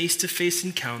that face-to-face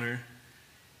encounter,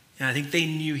 and I think they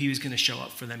knew he was going to show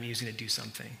up for them. He was going to do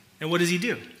something. And what does he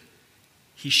do?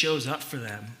 He shows up for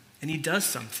them, and he does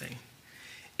something.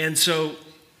 And so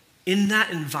in that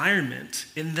environment,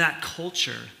 in that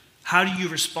culture, how do you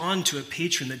respond to a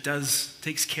patron that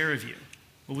takes care of you?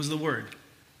 What was the word?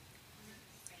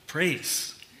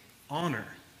 Praise, honor.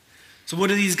 So what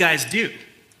do these guys do?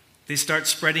 They start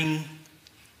spreading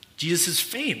Jesus'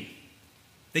 fame.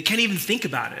 They can't even think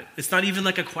about it. It's not even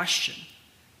like a question.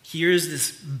 Here's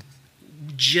this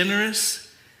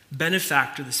generous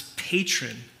benefactor, this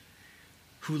patron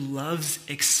who loves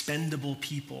expendable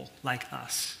people like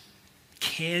us.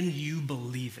 Can you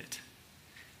believe it?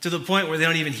 To the point where they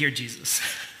don't even hear Jesus.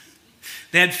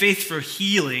 They had faith for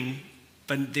healing,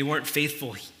 but they weren't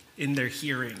faithful in their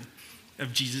hearing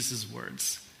of Jesus'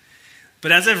 words.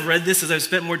 But as I've read this, as I've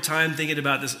spent more time thinking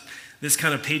about this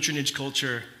kind of patronage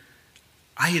culture,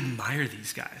 I admire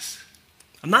these guys.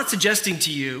 I'm not suggesting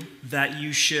to you that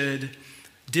you should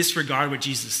disregard what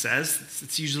Jesus says.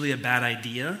 It's usually a bad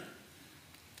idea.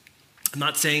 I'm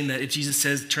not saying that if Jesus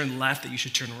says turn left, that you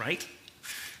should turn right.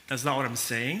 That's not what I'm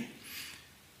saying.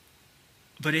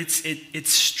 But it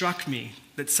struck me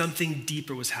that something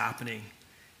deeper was happening.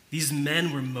 These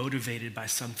men were motivated by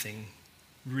something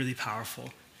really powerful.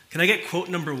 Can I get quote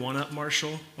number 1 up,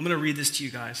 Marshall? I'm going to read this to you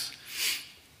guys.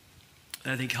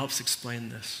 I think helps explain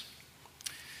this.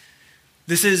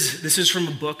 This is from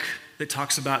a book that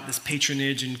talks about this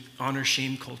patronage and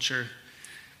honor-shame culture.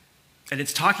 And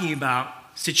it's talking about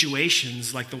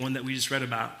situations like the one that we just read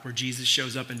about, where Jesus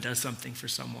shows up and does something for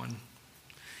someone.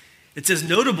 It says,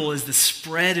 notable is the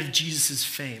spread of Jesus'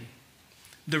 fame,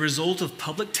 the result of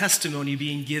public testimony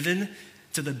being given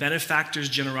to the benefactor's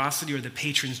generosity or the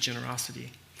patron's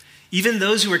generosity. Even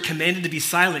those who are commanded to be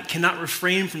silent cannot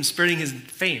refrain from spreading his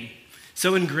fame.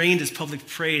 So ingrained is public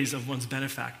praise of one's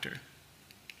benefactor.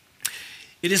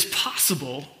 It is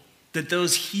possible that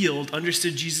those healed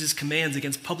understood Jesus' commands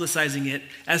against publicizing it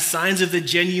as signs of the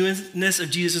genuineness of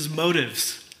Jesus'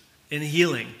 motives in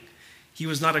healing. He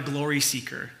was not a glory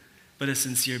seeker, but a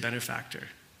sincere benefactor.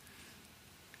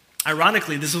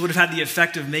 Ironically, this would have had the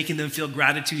effect of making them feel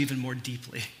gratitude even more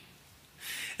deeply,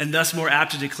 and thus more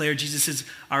apt to declare Jesus'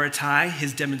 aratai,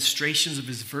 his demonstrations of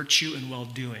his virtue and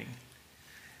well-doing.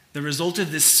 The result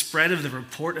of this spread of the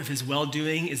report of his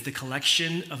well-doing is the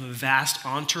collection of a vast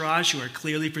entourage who are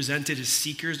clearly presented as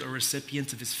seekers or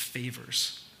recipients of his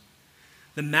favors.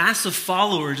 The mass of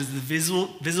followers is the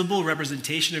visible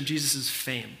representation of Jesus'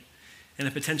 fame and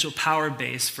a potential power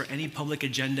base for any public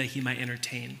agenda he might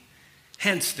entertain.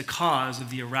 Hence, the cause of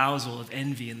the arousal of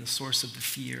envy and the source of the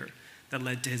fear that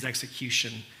led to his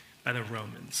execution by the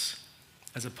Romans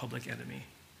as a public enemy.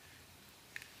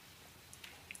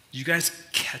 Did you guys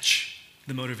catch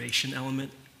the motivation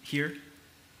element here?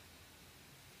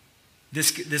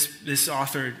 This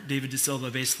author, David De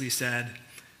Silva, basically said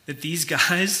that these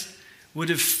guys would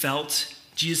have felt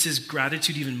Jesus'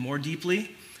 gratitude even more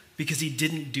deeply because he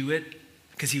didn't do it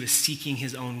because he was seeking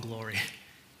his own glory,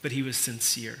 but he was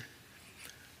sincere.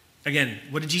 Again,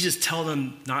 what did Jesus tell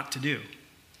them not to do?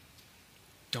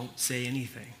 Don't say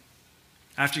anything.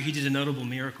 After he did a notable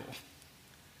miracle.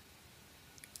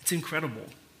 It's incredible.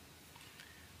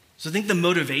 So I think the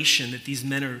motivation that these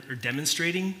men are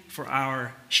demonstrating for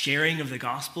our sharing of the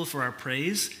gospel, for our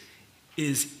praise,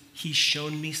 is he's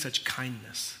shown me such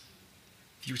kindness.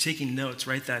 If you were taking notes,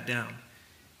 write that down.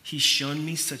 He's shown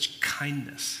me such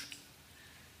kindness.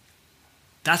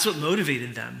 That's what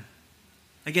motivated them.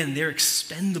 Again, they're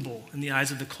expendable in the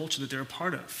eyes of the culture that they're a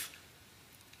part of.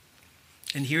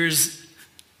 And here's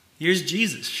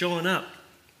Jesus showing up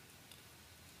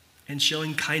and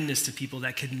showing kindness to people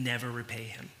that could never repay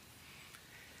him.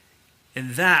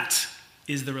 And that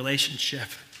is the relationship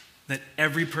that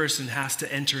every person has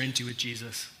to enter into with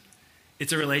Jesus.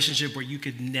 It's a relationship where you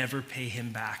could never pay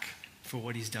him back for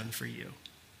what he's done for you.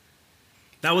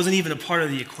 That wasn't even a part of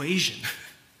the equation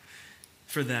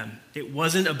for them. It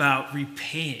wasn't about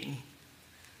repaying.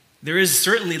 There is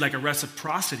certainly like a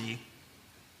reciprocity.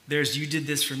 There's, you did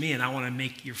this for me, and I want to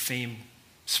make your fame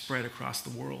spread across the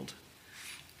world.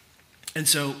 And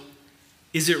so,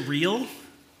 is it real,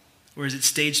 or is it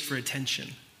staged for attention?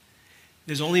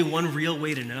 There's only one real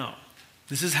way to know.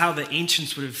 This is how the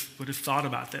ancients would have thought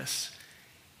about this.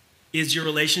 Is your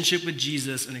relationship with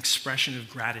Jesus an expression of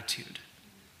gratitude?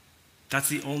 That's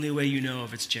the only way you know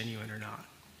if it's genuine or not.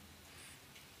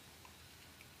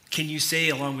 Can you say,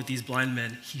 along with these blind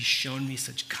men, he's shown me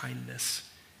such kindness?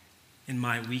 in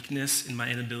my weakness, in my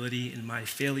inability, in my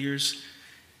failures,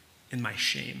 in my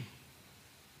shame.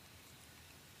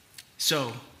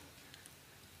 So,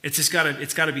 it's got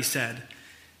to be said.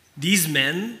 These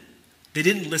men, they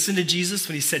didn't listen to Jesus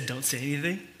when he said, don't say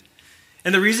anything.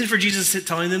 And the reason for Jesus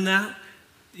telling them that,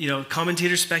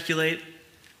 commentators speculate.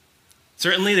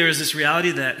 Certainly there is this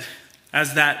reality that,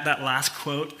 as that last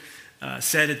quote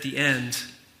said at the end,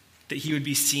 that he would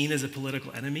be seen as a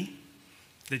political enemy,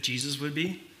 that Jesus would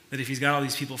be, that if he's got all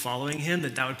these people following him,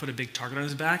 that would put a big target on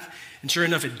his back. And sure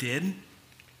enough, it did.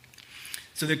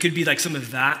 So there could be like some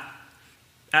of that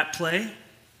at play.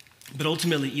 But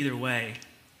ultimately, either way,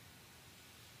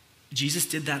 Jesus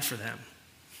did that for them.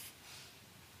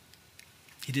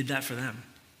 He did that for them.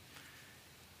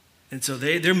 And so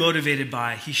they're motivated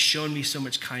by, he's shown me so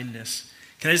much kindness.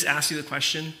 Can I just ask you the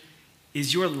question?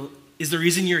 Is the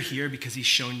reason you're here because he's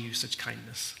shown you such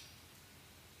kindness?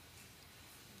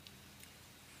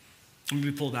 Let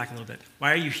me pull back a little bit.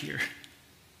 Why are you here?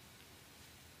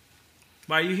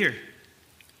 Why are you here?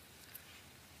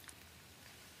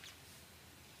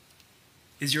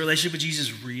 Is your relationship with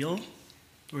Jesus real,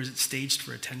 or is it staged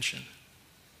for attention?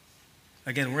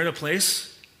 Again, we're in a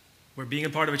place where being a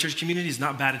part of a church community is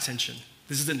not bad attention.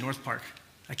 This isn't North Park.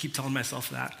 I keep telling myself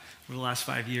that over the last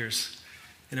 5 years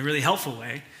in a really helpful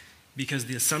way, because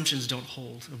the assumptions don't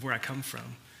hold of where I come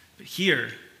from. But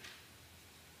here,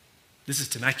 this is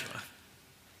Temecula.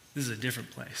 This is a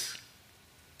different place.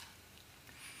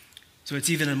 So it's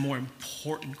even a more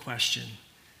important question.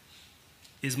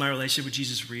 Is my relationship with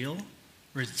Jesus real,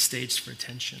 or is it staged for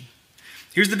attention?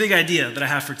 Here's the big idea that I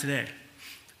have for today.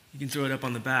 You can throw it up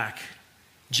on the back.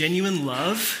 Genuine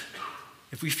love,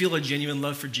 if we feel a genuine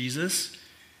love for Jesus,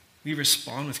 we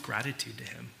respond with gratitude to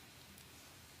him.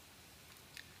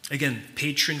 Again,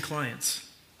 patron clients.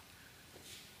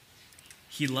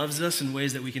 He loves us in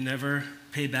ways that we can never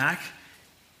pay back,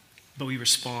 but we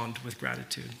respond with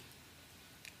gratitude.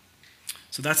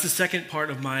 So that's the second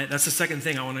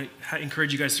thing I want to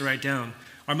encourage you guys to write down.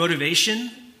 Our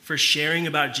motivation for sharing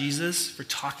about Jesus, for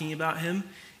talking about him,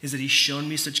 is that he's shown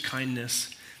me such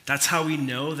kindness. That's how we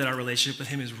know that our relationship with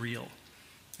him is real.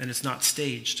 And it's not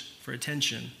staged for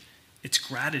attention. It's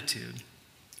gratitude.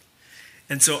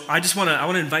 And so I want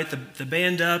to invite the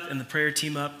band up and the prayer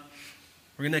team up.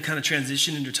 We're going to kind of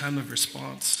transition into a time of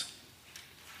response.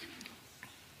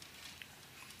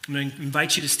 I'm going to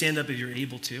invite you to stand up if you're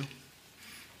able to.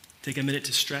 Take a minute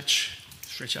to stretch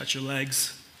out your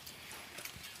legs.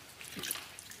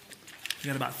 We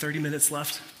got about 30 minutes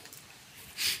left.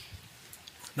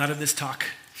 Not of this talk,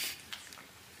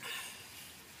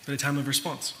 but a time of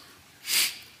response.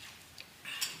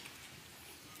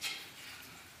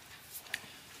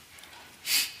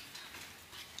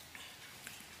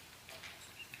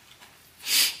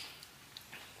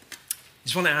 I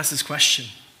just want to ask this question.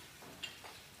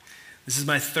 This is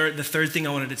the third thing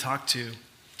I wanted to talk to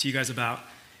you guys about.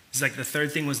 It's like the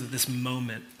third thing was this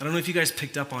moment. I don't know if you guys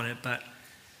picked up on it, but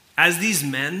as these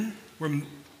men were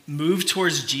moved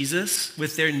towards Jesus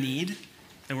with their need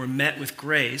and were met with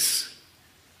grace,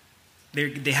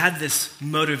 they had this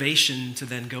motivation to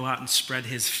then go out and spread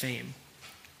his fame.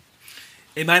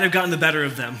 It might have gotten the better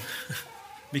of them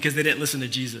because they didn't listen to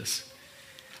Jesus.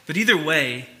 But either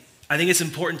way, I think it's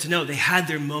important to know they had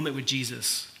their moment with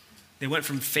Jesus. They went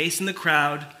from facing the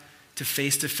crowd to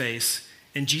face,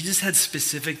 and Jesus had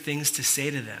specific things to say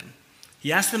to them.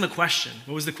 He asked them a question.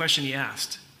 What was the question he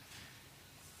asked?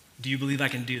 Do you believe I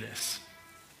can do this?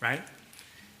 Right?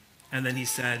 And then he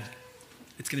said,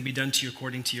 it's going to be done to you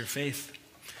according to your faith.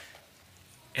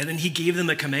 And then he gave them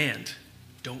a command.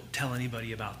 Don't tell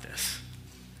anybody about this.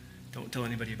 Don't tell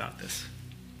anybody about this.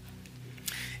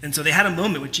 And so they had a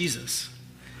moment with Jesus.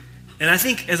 And I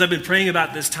think as I've been praying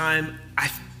about this time,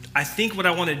 I think what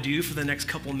I want to do for the next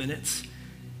couple minutes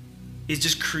is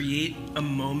just create a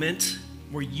moment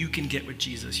where you can get with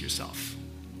Jesus yourself.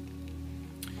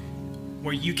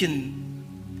 Where you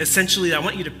can, essentially, I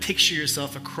want you to picture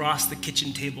yourself across the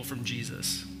kitchen table from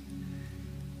Jesus.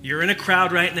 You're in a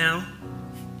crowd right now.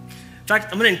 In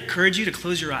fact, I'm going to encourage you to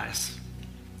close your eyes.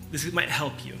 This might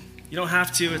help you. You don't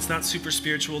have to. It's not super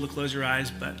spiritual to close your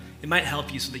eyes, but it might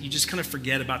help you so that you just kind of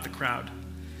forget about the crowd.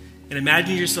 And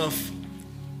imagine yourself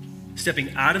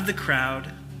stepping out of the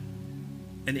crowd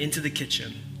and into the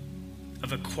kitchen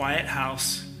of a quiet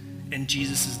house, and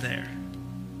Jesus is there.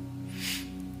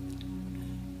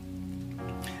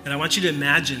 And I want you to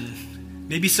imagine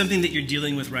maybe something that you're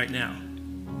dealing with right now.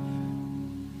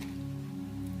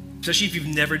 Especially if you've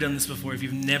never done this before, if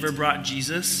you've never brought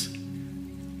Jesus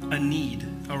a need,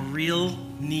 a real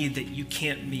need that you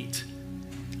can't meet.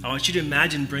 I want you to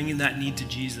imagine bringing that need to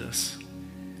Jesus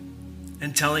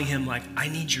and telling him, like, I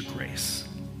need your grace.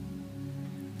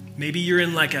 Maybe you're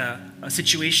in like a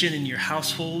situation in your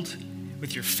household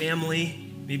with your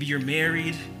family. Maybe you're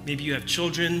married. Maybe you have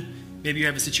children. Maybe you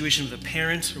have a situation with a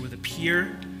parent or with a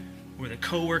peer or with a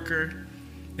coworker.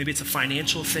 Maybe it's a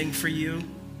financial thing for you.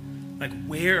 Like,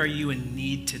 where are you in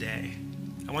need today?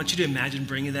 I want you to imagine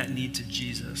bringing that need to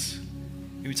Jesus.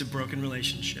 Maybe it's a broken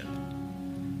relationship.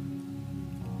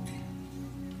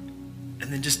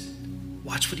 And then just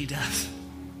watch what he does.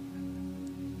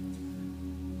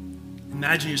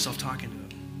 Imagine yourself talking to him.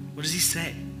 What does he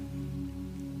say?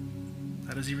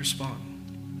 How does he respond?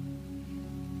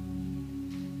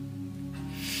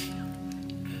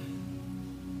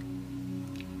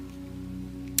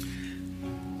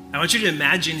 I want you to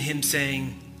imagine him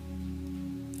saying,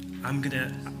 I'm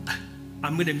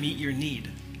gonna meet your need.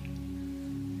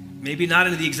 Maybe not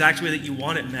in the exact way that you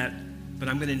want it met, but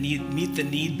I'm gonna meet the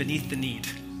need beneath the need.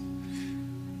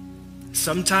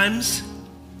 Sometimes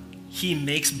he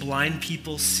makes blind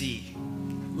people see,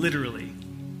 literally.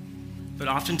 But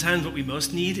oftentimes what we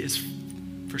most need is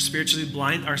for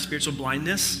our spiritual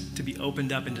blindness to be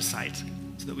opened up into sight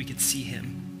so that we can see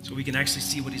him, so we can actually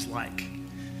see what he's like.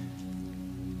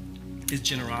 His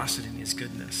generosity and his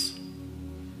goodness.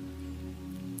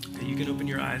 Okay, you can open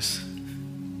your eyes.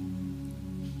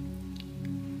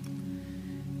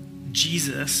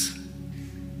 Jesus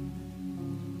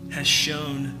has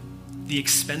shown the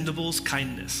expendables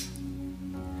kindness,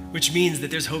 which means that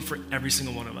there's hope for every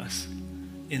single one of us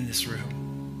in this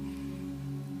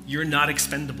room. You're not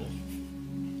expendable.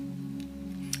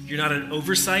 You're not an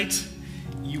oversight.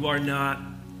 You are not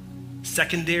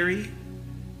secondary.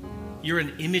 You're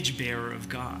an image bearer of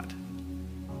God.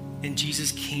 And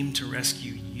Jesus came to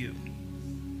rescue you.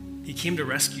 He came to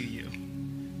rescue you.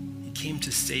 He came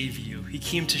to save you. He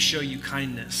came to show you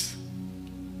kindness.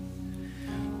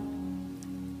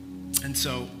 And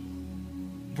so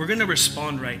we're going to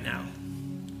respond right now.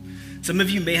 Some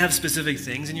of you may have specific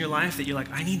things in your life that you're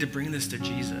like, I need to bring this to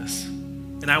Jesus.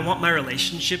 And I want my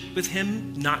relationship with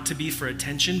him not to be for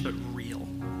attention, but real.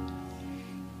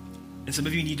 And some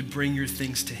of you need to bring your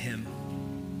things to him,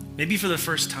 maybe for the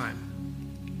first time.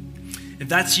 If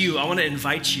that's you, I want to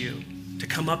invite you to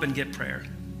come up and get prayer.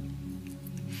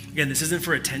 Again, this isn't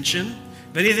for attention.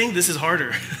 If anything, this is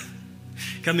harder.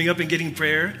 Coming up and getting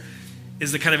prayer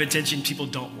is the kind of attention people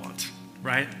don't want,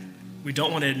 right? We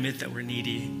don't want to admit that we're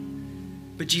needy.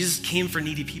 But Jesus came for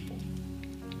needy people.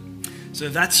 So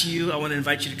if that's you, I want to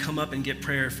invite you to come up and get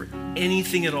prayer for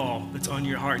anything at all that's on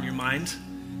your heart and your mind,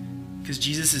 because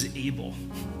Jesus is able.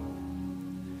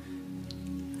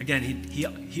 Again,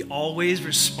 he always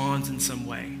responds in some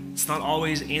way. It's not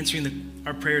always answering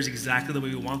our prayers exactly the way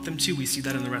we want them to. We see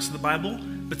that in the rest of the Bible.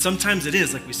 But sometimes it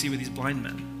is, like we see with these blind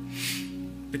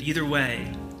men. But either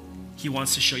way, he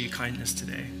wants to show you kindness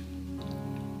today.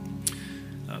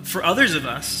 For others of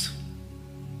us,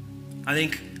 I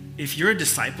think if you're a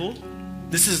disciple,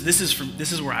 this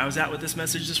is where I was at with this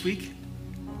message this week.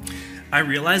 I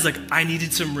realized like I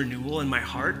needed some renewal in my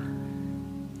heart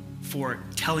for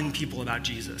telling people about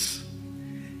Jesus.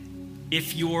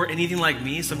 If you're anything like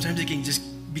me, sometimes it can just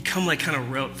become like kind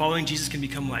of rote. Following Jesus can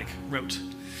become like rote.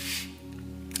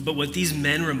 But what these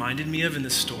men reminded me of in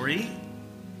this story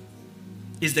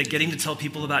is that getting to tell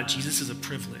people about Jesus is a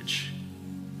privilege,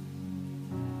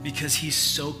 because he's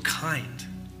so kind.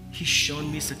 He's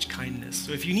shown me such kindness.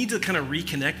 So if you need to kind of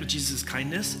reconnect with Jesus'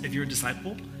 kindness, if you're a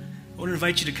disciple, I want to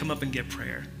invite you to come up and get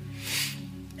prayer.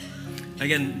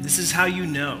 Again, this is how you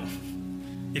know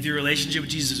if your relationship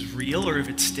with Jesus is real or if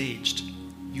it's staged.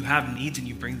 You have needs and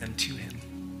you bring them to him.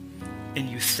 And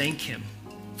you thank him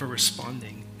for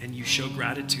responding. And you show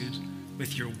gratitude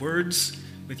with your words,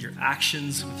 with your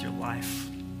actions, with your life.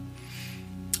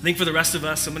 I think for the rest of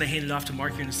us, I'm going to hand it off to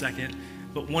Mark here in a second.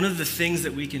 But one of the things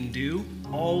that we can do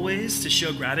always to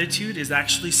show gratitude is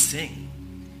actually sing.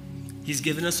 He's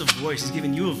given us a voice. He's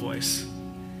given you a voice.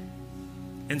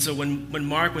 And so when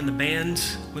Mark, when the band,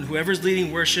 when whoever's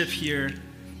leading worship here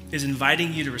is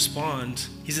inviting you to respond,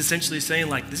 he's essentially saying,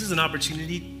 like, this is an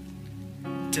opportunity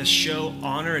to show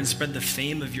honor and spread the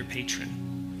fame of your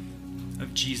patron,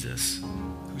 of Jesus,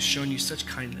 who's shown you such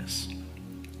kindness.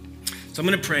 So I'm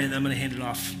going to pray and then I'm going to hand it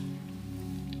off.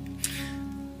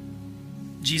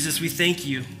 Jesus, we thank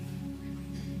you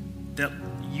that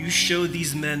you show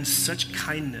these men such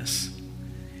kindness,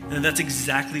 and that's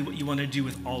exactly what you want to do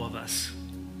with all of us.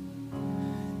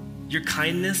 Your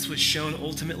kindness was shown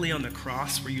ultimately on the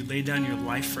cross where you laid down your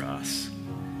life for us.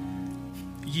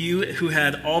 You who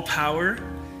had all power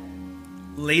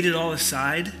laid it all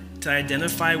aside to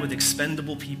identify with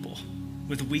expendable people,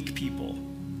 with weak people,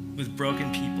 with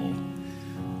broken people,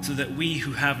 so that we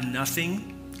who have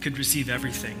nothing could receive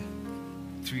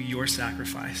everything through your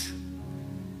sacrifice.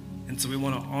 And so we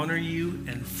want to honor you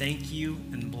and thank you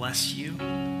and bless you.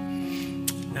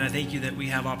 And I thank you that we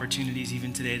have opportunities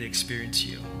even today to experience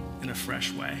you in a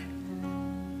fresh way.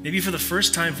 Maybe for the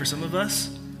first time for some of us,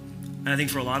 and I think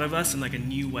for a lot of us in like a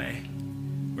new way,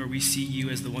 where we see you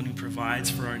as the one who provides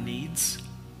for our needs,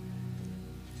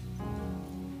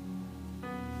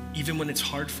 even when it's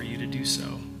hard for you to do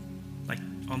so, like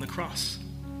on the cross,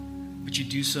 but you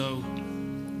do so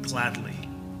gladly.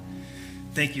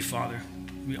 Thank you, Father.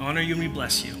 We honor you and we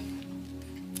bless you.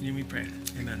 In you we pray.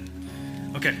 Amen.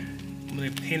 Okay, I'm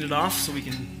going to hand it off so we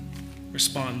can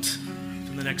respond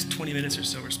for the next 20 minutes or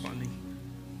so. Respond.